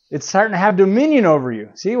 It's starting to have dominion over you.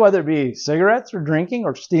 See, whether it be cigarettes or drinking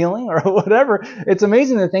or stealing or whatever. It's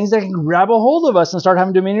amazing the things that can grab a hold of us and start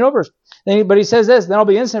having dominion over us. But he says this, then I'll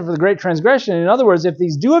be innocent for the great transgression. In other words, if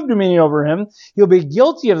these do have dominion over him, he'll be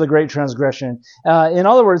guilty of the great transgression. In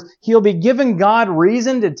other words, he'll be given God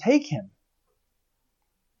reason to take him.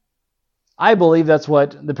 I believe that's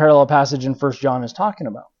what the parallel passage in 1 John is talking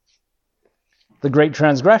about. The great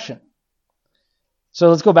transgression. So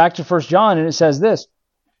let's go back to 1 John, and it says this.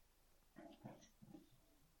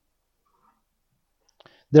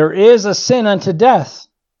 There is a sin unto death.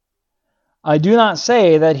 I do not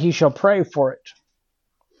say that he shall pray for it.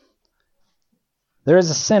 There is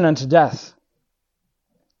a sin unto death.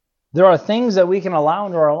 There are things that we can allow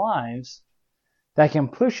into our lives that can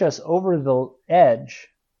push us over the edge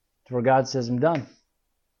to where God says, I'm done,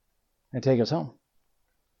 and take us home.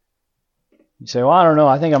 You say, well, I don't know.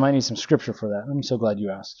 I think I might need some scripture for that. I'm so glad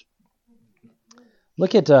you asked.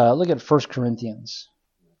 Look at 1 Corinthians.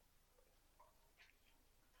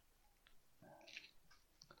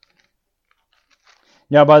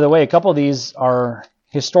 Now, by the way, a couple of these are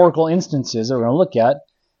historical instances that we're going to look at,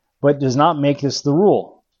 but does not make this the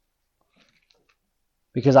rule.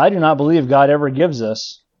 Because I do not believe God ever gives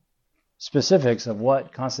us specifics of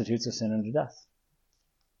what constitutes a sin unto death.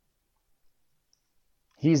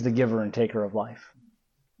 He's the giver and taker of life.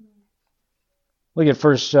 Look at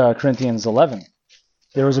 1 Corinthians 11.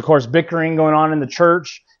 There was, of course, bickering going on in the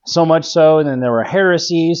church, so much so, and then there were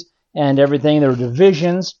heresies and everything. There were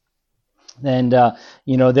divisions. And,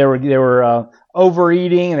 they were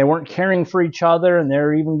overeating, and they weren't caring for each other, and they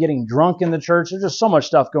were even getting drunk in the church. There's just so much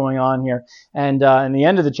stuff going on here. And in the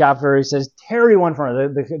end of the chapter, he says, tarry one for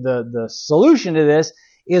another. The solution to this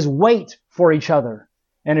is wait for each other.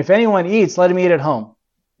 And if anyone eats, let him eat at home.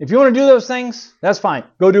 If you want to do those things, that's fine.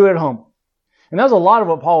 Go do it at home. And that was a lot of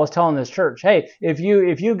what Paul was telling this church. Hey, if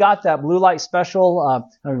you got that blue light special,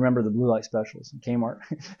 I remember the blue light specials in Kmart.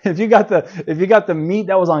 if you got the meat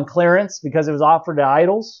that was on clearance because it was offered to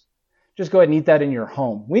idols, just go ahead and eat that in your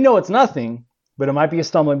home. We know it's nothing, but it might be a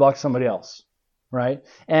stumbling block to somebody else, right?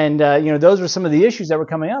 And those were some of the issues that were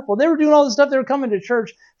coming up. Well, they were doing all this stuff. They were coming to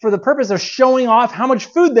church for the purpose of showing off how much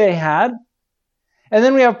food they had. And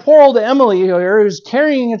then we have poor old Emily here who's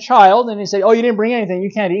carrying a child, and you say, "Oh, you didn't bring anything. You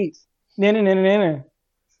can't eat." And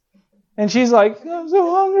she's like, I'm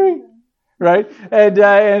so hungry, right? And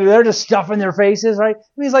they're just stuffing their faces, right?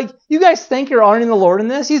 And he's like, you guys think you're honoring the Lord in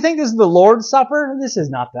this? You think this is the Lord's Supper? This is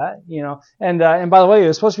not that, And by the way, it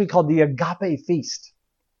was supposed to be called the agape feast.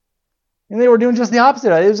 And they were doing just the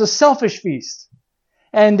opposite. It was a selfish feast.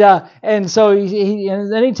 And so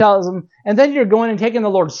then he tells them, and then you're going and taking the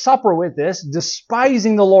Lord's Supper with this,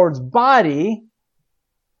 despising the Lord's body.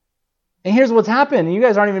 And here's what's happened. And you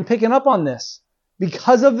guys aren't even picking up on this.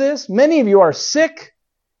 Because of this, many of you are sick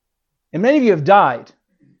and many of you have died.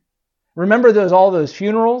 Remember all those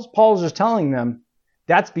funerals? Paul was just telling them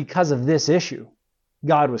that's because of this issue.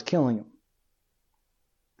 God was killing them.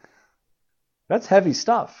 That's heavy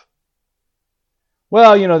stuff.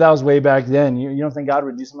 Well, that was way back then. You don't think God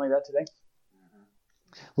would do something like that today?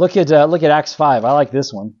 Look at Acts 5. I like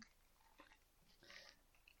this one.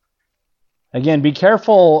 Again, be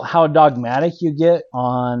careful how dogmatic you get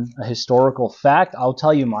on a historical fact. I'll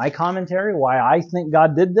tell you my commentary, why I think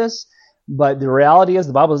God did this, but the reality is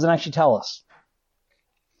the Bible doesn't actually tell us.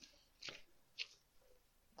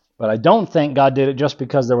 But I don't think God did it just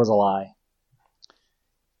because there was a lie.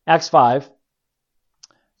 Acts 5.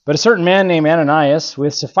 But a certain man named Ananias,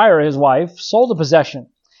 with Sapphira his wife, sold a possession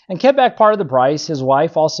and kept back part of the price, his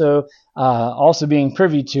wife also being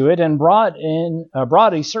privy to it, and brought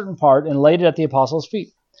a certain part and laid it at the apostles'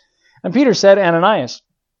 feet. And Peter said, Ananias,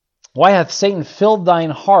 why hath Satan filled thine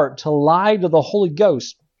heart to lie to the Holy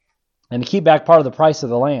Ghost and to keep back part of the price of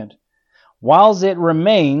the land? Whiles it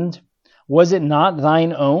remained, was it not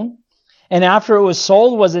thine own? And after it was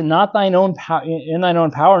sold, was it not thine own in thine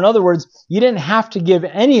own power? In other words, you didn't have to give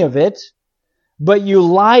any of it, but you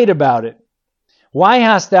lied about it. Why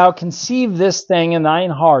hast thou conceived this thing in thine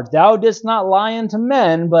heart? Thou didst not lie unto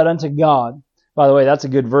men, but unto God. By the way, that's a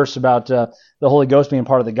good verse about the Holy Ghost being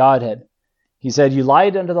part of the Godhead. He said, you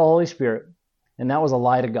lied unto the Holy Spirit, and that was a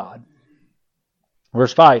lie to God.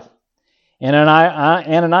 Verse 5. And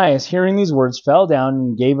Ananias, hearing these words, fell down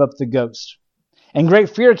and gave up the ghost. And great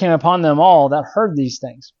fear came upon them all that heard these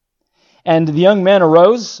things. And the young men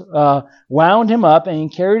arose, wound him up,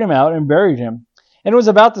 and carried him out and buried him. And it was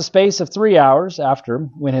about the space of 3 hours after,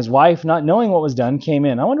 when his wife, not knowing what was done, came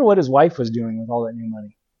in. I wonder what his wife was doing with all that new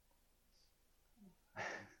money.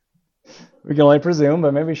 We can only presume,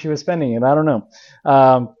 but maybe she was spending it. I don't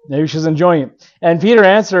know. Maybe she was enjoying it. And Peter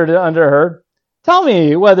answered unto her, tell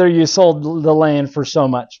me whether you sold the land for so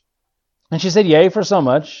much. And she said, yea, for so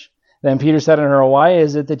much. Then Peter said unto her, why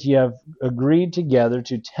is it that ye have agreed together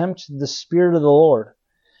to tempt the Spirit of the Lord?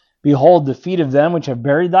 Behold, the feet of them which have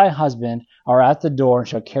buried thy husband are at the door, and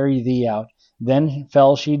shall carry thee out. Then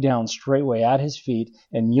fell she down straightway at his feet,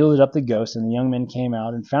 and yielded up the ghost. And the young men came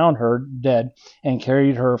out, and found her dead, and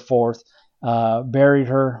carried her forth, buried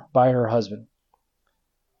her by her husband.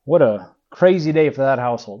 What a Crazy day for that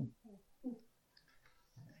household.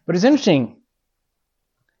 But it's interesting.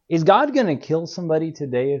 Is God going to kill somebody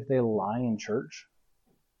today if they lie in church?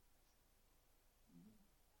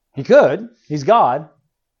 He could. He's God.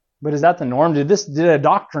 But is that the norm? Did a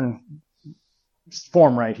doctrine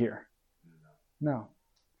form right here? No.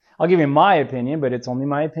 I'll give you my opinion, but it's only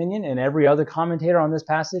my opinion. And every other commentator on this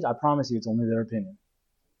passage, I promise you it's only their opinion.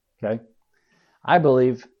 Okay? I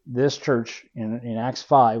believe this church in Acts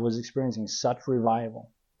 5 was experiencing such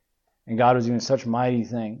revival. And God was doing such mighty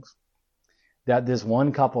things that this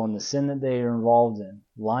one couple and the sin that they are involved in,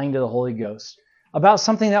 lying to the Holy Ghost, about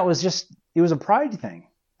something that was just, it was a pride thing.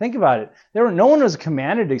 Think about it. No one was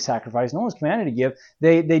commanded to sacrifice. No one was commanded to give.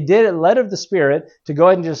 They did it led of the Spirit to go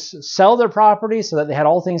ahead and just sell their property so that they had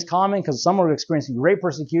all things common, because some were experiencing great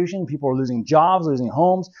persecution. People were losing jobs, losing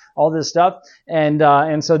homes, all this stuff.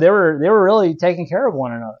 And so they were really taking care of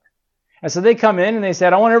one another. And so they come in and they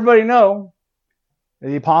said, I want everybody to know,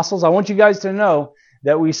 the apostles, I want you guys to know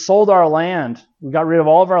that we sold our land. We got rid of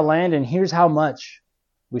all of our land, and here's how much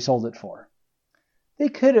we sold it for. They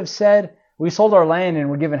could have said, we sold our land and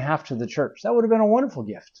we're giving half to the church. That would have been a wonderful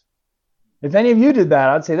gift. If any of you did that,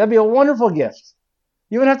 I'd say that'd be a wonderful gift.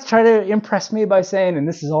 You wouldn't have to try to impress me by saying, and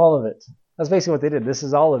this is all of it. That's basically what they did. This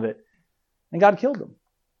is all of it. And God killed them.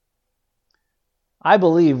 I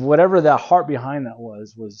believe whatever that heart behind that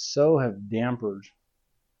was so have dampened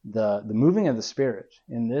the moving of the Spirit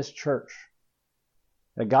in this church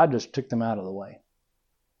that God just took them out of the way.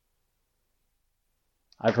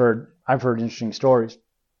 I've heard interesting stories.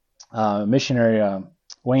 Missionary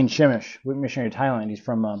Wayne Shimish, missionary to Thailand. He's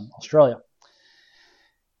from Australia.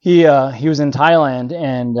 He was in Thailand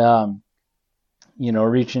and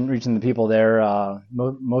reaching the people there,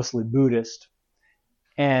 mostly Buddhist,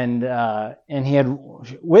 and he had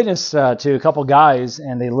witnessed to a couple guys,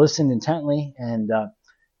 and they listened intently, and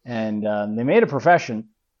they made a profession.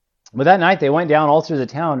 But that night they went down all through the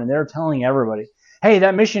town, and they were telling everybody, hey,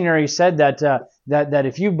 that missionary said that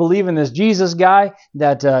if you believe in this Jesus guy,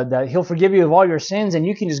 that he'll forgive you of all your sins, and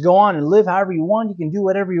you can just go on and live however you want. You can do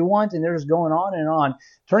whatever you want, and they're just going on and on,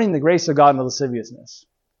 turning the grace of God into lasciviousness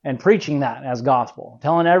and preaching that as gospel,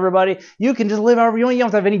 telling everybody you can just live however you want. You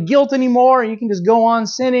don't have any guilt anymore. You can just go on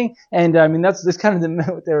sinning. And I mean that's kind of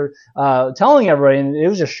what they're telling everybody, and it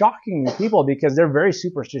was just shocking to people because they're very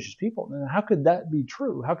superstitious people. And how could that be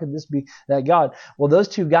true? How could this be that God? Well, those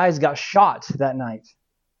two guys got shot that night.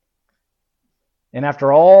 And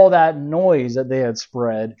after all that noise that they had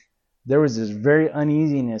spread, there was this very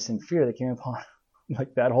uneasiness and fear that came upon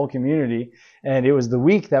like that whole community. And it was the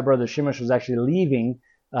week that Brother Shimish was actually leaving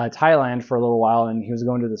Thailand for a little while, and he was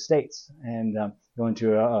going to the States and going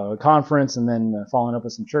to a conference and then following up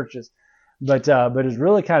with some churches. But it was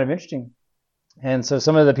really kind of interesting. And so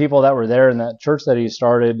some of the people that were there in that church that he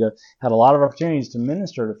started had a lot of opportunities to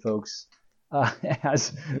minister to folks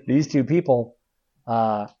as these two people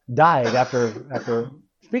died after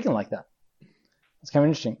speaking like that. It's kind of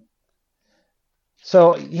interesting.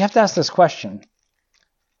 So you have to ask this question: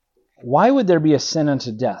 why would there be a sin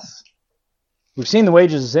unto death? We've seen the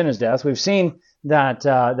wages of sin is death. We've seen that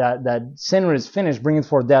sin when it's finished bringeth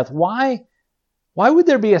forth death. Why would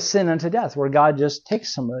there be a sin unto death where God just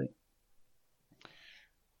takes somebody?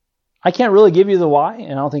 I can't really give you the why,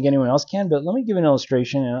 and I don't think anyone else can, but let me give an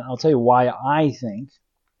illustration, and I'll tell you why I think.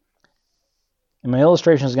 And my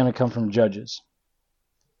illustration is going to come from Judges.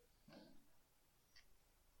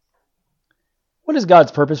 What is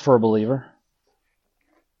God's purpose for a believer?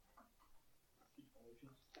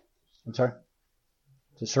 I'm sorry?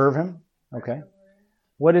 To serve Him? Okay.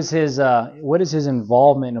 What is His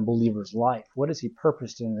involvement in a believer's life? What is He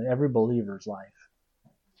purposed in every believer's life?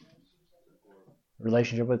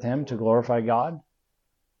 Relationship with Him to glorify God?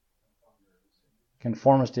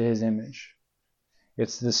 Conform us to His image.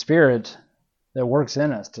 It's the Spirit that works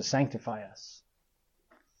in us to sanctify us,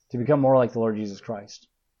 to become more like the Lord Jesus Christ.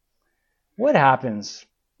 What happens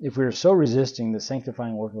if we are so resisting the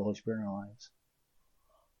sanctifying work of the Holy Spirit in our lives?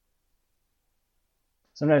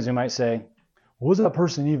 Sometimes we might say, was that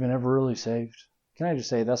person even ever really saved? Can I just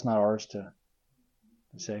say that's not ours to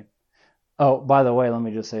say? Oh, by the way, let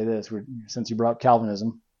me just say this, since you brought up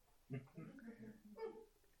Calvinism.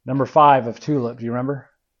 Number 5 of Tulip, do you remember?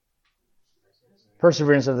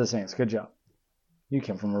 Perseverance of the saints. Good job. You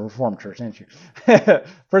came from a Reformed church, didn't you?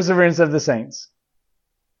 Perseverance of the saints.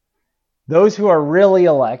 Those who are really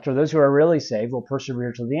elect, or those who are really saved, will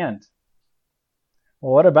persevere to the end.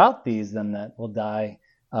 Well, what about these then that will die?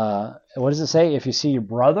 What does it say? If you see your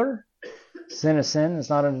brother sin a sin, it's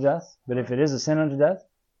not unto death. But if it is a sin unto death,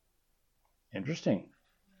 interesting.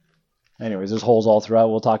 Anyways, there's holes all throughout.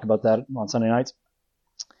 We'll talk about that on Sunday nights.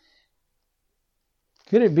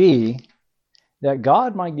 Could it be that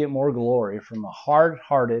God might get more glory from a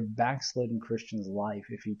hard-hearted, backslidden Christian's life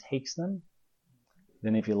if he takes them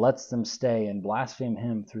than if he lets them stay and blaspheme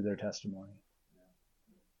him through their testimony?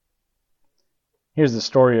 Here's the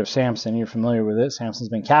story of Samson. You're familiar with it. Samson's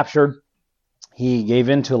been captured. He gave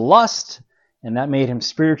in to lust, and that made him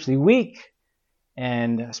spiritually weak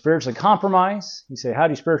and spiritually compromised. You say, how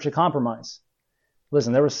do you spiritually compromise?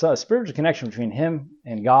 Listen, there was a spiritual connection between him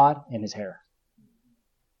and God and his hair.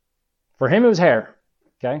 For him, it was hair.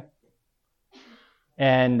 Okay?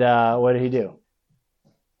 And what did he do?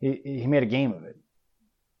 He made a game of it.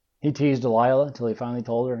 He teased Delilah until he finally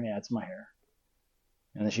told her, yeah, it's my hair.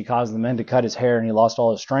 And then she caused the men to cut his hair, and he lost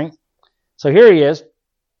all his strength. So here he is.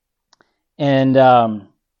 And let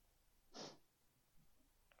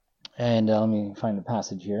me find the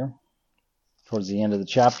passage here towards the end of the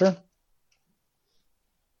chapter.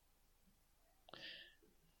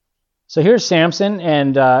 So here's Samson,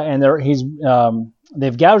 and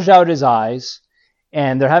they've gouged out his eyes,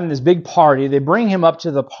 and they're having this big party. They bring him up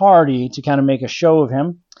to the party to kind of make a show of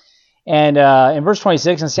him. And in verse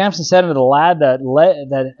 26, and Samson said unto the lad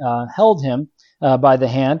that held him by the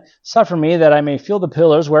hand, suffer me that I may feel the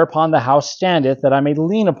pillars whereupon the house standeth, that I may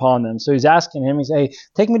lean upon them. So he's asking him, he says, hey,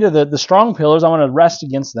 take me to the strong pillars, I want to rest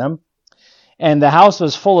against them. And the house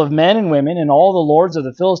was full of men and women, and all the lords of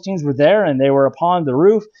the Philistines were there, and they were upon the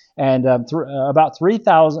roof, and about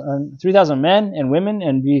 3,000 men and women,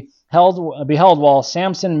 and beheld while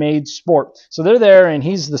Samson made sport. So they're there, and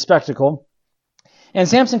he's the spectacle. And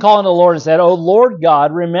Samson called unto the Lord and said, O Lord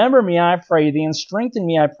God, remember me, I pray thee, and strengthen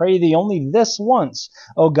me, I pray thee, only this once,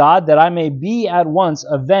 O God, that I may be at once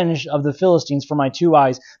avenged of the Philistines for my 2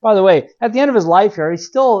 eyes. By the way, at the end of his life here, he's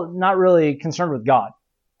still not really concerned with God.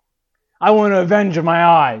 I want to avenge of my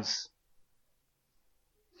eyes.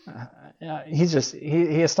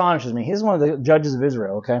 He astonishes me. He's one of the judges of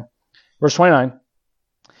Israel, okay? Verse 29.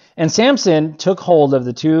 And Samson took hold of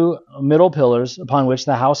the 2 middle pillars upon which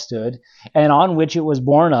the house stood, and on which it was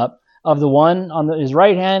borne up, of the one on his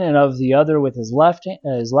right hand, and of the other with his left.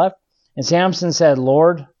 And Samson said,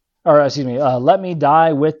 let me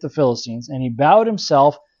die with the Philistines. And he bowed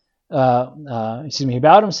himself. He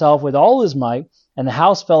bowed himself with all his might, and the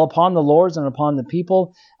house fell upon the lords and upon the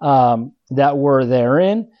people that were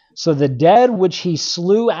therein. So the dead which he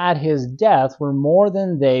slew at his death were more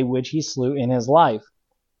than they which he slew in his life.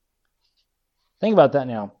 Think about that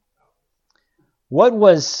now. What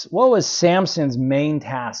was Samson's main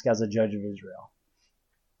task as a judge of Israel?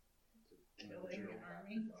 Killing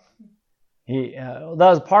an army. That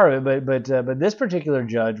was part of it, but this particular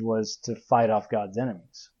judge was to fight off God's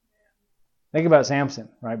enemies. Think about Samson,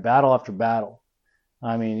 right? Battle after battle.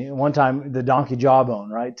 I mean, one time the donkey jawbone,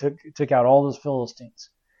 right, took out all those Philistines.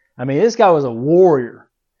 I mean, this guy was a warrior,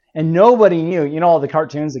 and nobody knew. You know, all the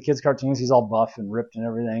cartoons, the kids' cartoons, he's all buff and ripped and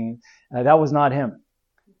everything. That was not him,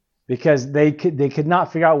 because they could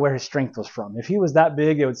not figure out where his strength was from. If he was that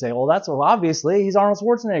big, they would say, "Well, obviously he's Arnold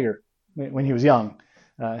Schwarzenegger," when he was young.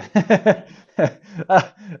 But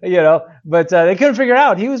they couldn't figure it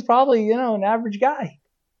out. He was probably, an average guy.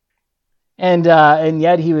 And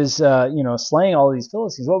yet he was, slaying all these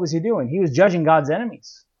Philistines. What was he doing? He was judging God's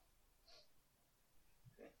enemies.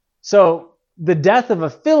 So the death of a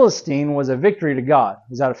Philistine was a victory to God.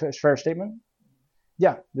 Is that a fair statement?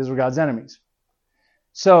 Yeah, these were God's enemies.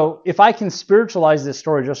 So if I can spiritualize this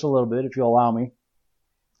story just a little bit, if you'll allow me,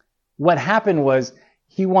 what happened was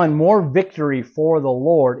he won more victory for the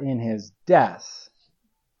Lord in his death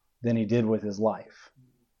than he did with his life.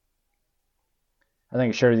 I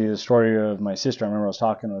think I shared with you the story of my sister. I remember I was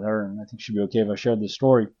talking with her, and I think she'd be okay if I shared this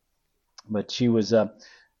story. But she was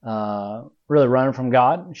really running from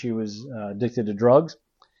God. She was addicted to drugs.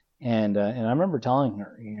 And I remember telling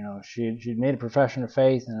her, she'd made a profession of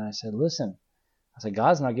faith, and I said, listen,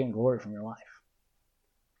 God's not getting glory from your life.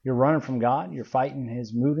 You're running from God. You're fighting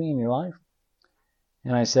His moving in your life.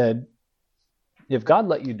 And I said, if God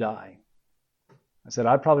let you die, I said,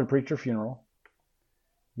 I'd probably preach your funeral.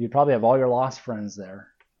 You'd probably have all your lost friends there,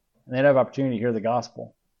 and they'd have opportunity to hear the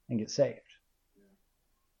gospel and get saved.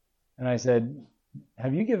 And I said,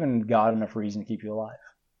 have you given God enough reason to keep you alive?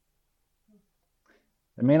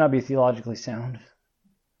 It may not be theologically sound,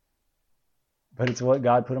 but it's what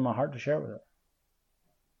God put in my heart to share with her.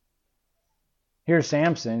 Here's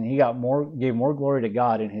Samson. He gave more glory to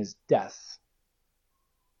God in his death.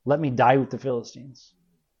 Let me die with the Philistines.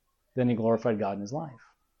 Then he glorified God in his life.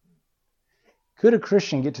 Could a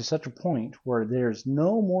Christian get to such a point where there's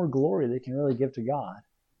no more glory they can really give to God,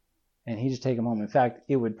 and he just take him home? In fact,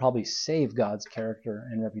 it would probably save God's character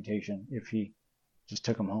and reputation if he just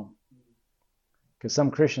took him home. Because some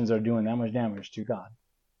Christians are doing that much damage to God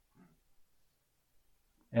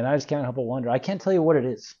And I just can't help but wonder. I can't tell you what it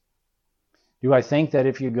is. Do I think that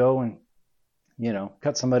if you go and,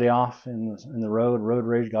 cut somebody off in the road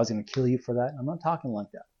rage, God's going to kill you for that? I'm not talking like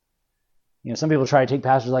that. Some people try to take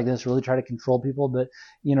passages like this, really try to control people, but,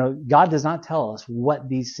 God does not tell us what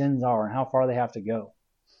these sins are and how far they have to go.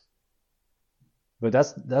 But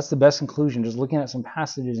that's the best conclusion, just looking at some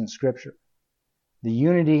passages in Scripture. The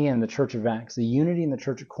unity in the church of Acts, the unity in the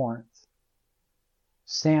church of Corinth,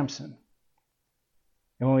 Samson.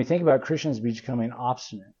 And when we think about Christians becoming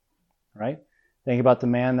obstinate, right? Think about the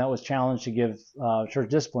man that was challenged to give church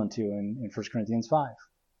discipline to in 1 Corinthians 5.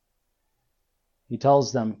 He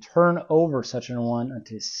tells them, turn over such an one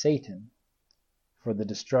unto Satan for the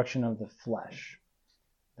destruction of the flesh,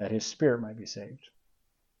 that his spirit might be saved.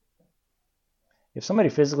 If somebody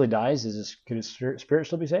physically dies, could his spirit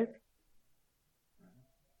still be saved?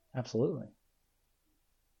 Absolutely.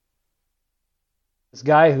 This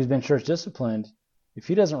guy who's been church disciplined, if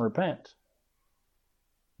he doesn't repent,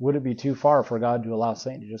 would it be too far for God to allow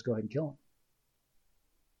Satan to just go ahead and kill him?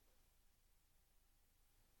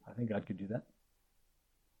 I think God could do that.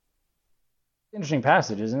 Interesting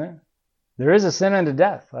passage, isn't it? There is a sin unto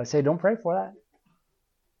death. I say, don't pray for that.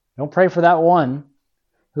 Don't pray for that one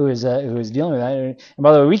who is dealing with that. And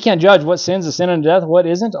by the way, we can't judge what sin's a sin unto death, what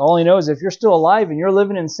isn't. All he knows is if you're still alive and you're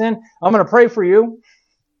living in sin, I'm going to pray for you.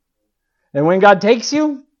 And when God takes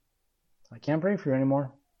you, I can't pray for you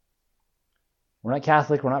anymore. We're not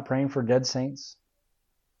Catholic. We're not praying for dead saints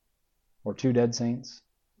or two dead saints.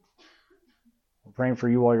 We're praying for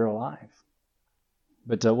you while you're alive.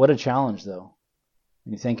 But what a challenge, though.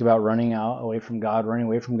 When you think about running away from God, running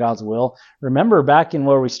away from God's will. Remember back in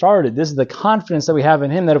where we started, this is the confidence that we have in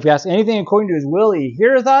Him, that if we ask anything according to His will, He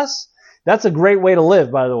heareth us. That's a great way to live,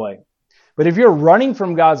 by the way. But if you're running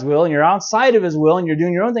from God's will and you're outside of His will and you're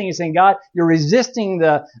doing your own thing, you're saying, God, you're resisting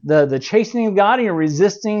the chastening of God and you're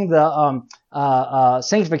resisting the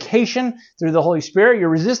sanctification through the Holy Spirit. You're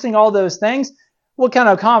resisting all those things. What kind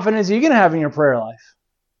of confidence are you going to have in your prayer life?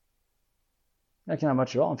 Not going to have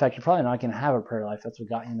much at all. In fact, you're probably not going to have a prayer life. That's what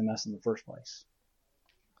got you in the mess in the first place.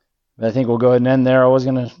 But I think we'll go ahead and end there. I was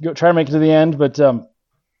going to try to make it to the end, but some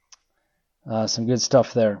good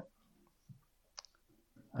stuff there.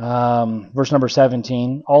 Verse number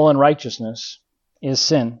 17, all unrighteousness is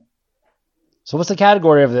sin. So what's the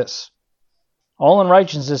category of this? All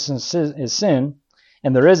unrighteousness is sin,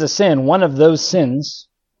 and there is a sin. One of those sins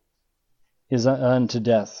is unto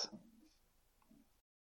death.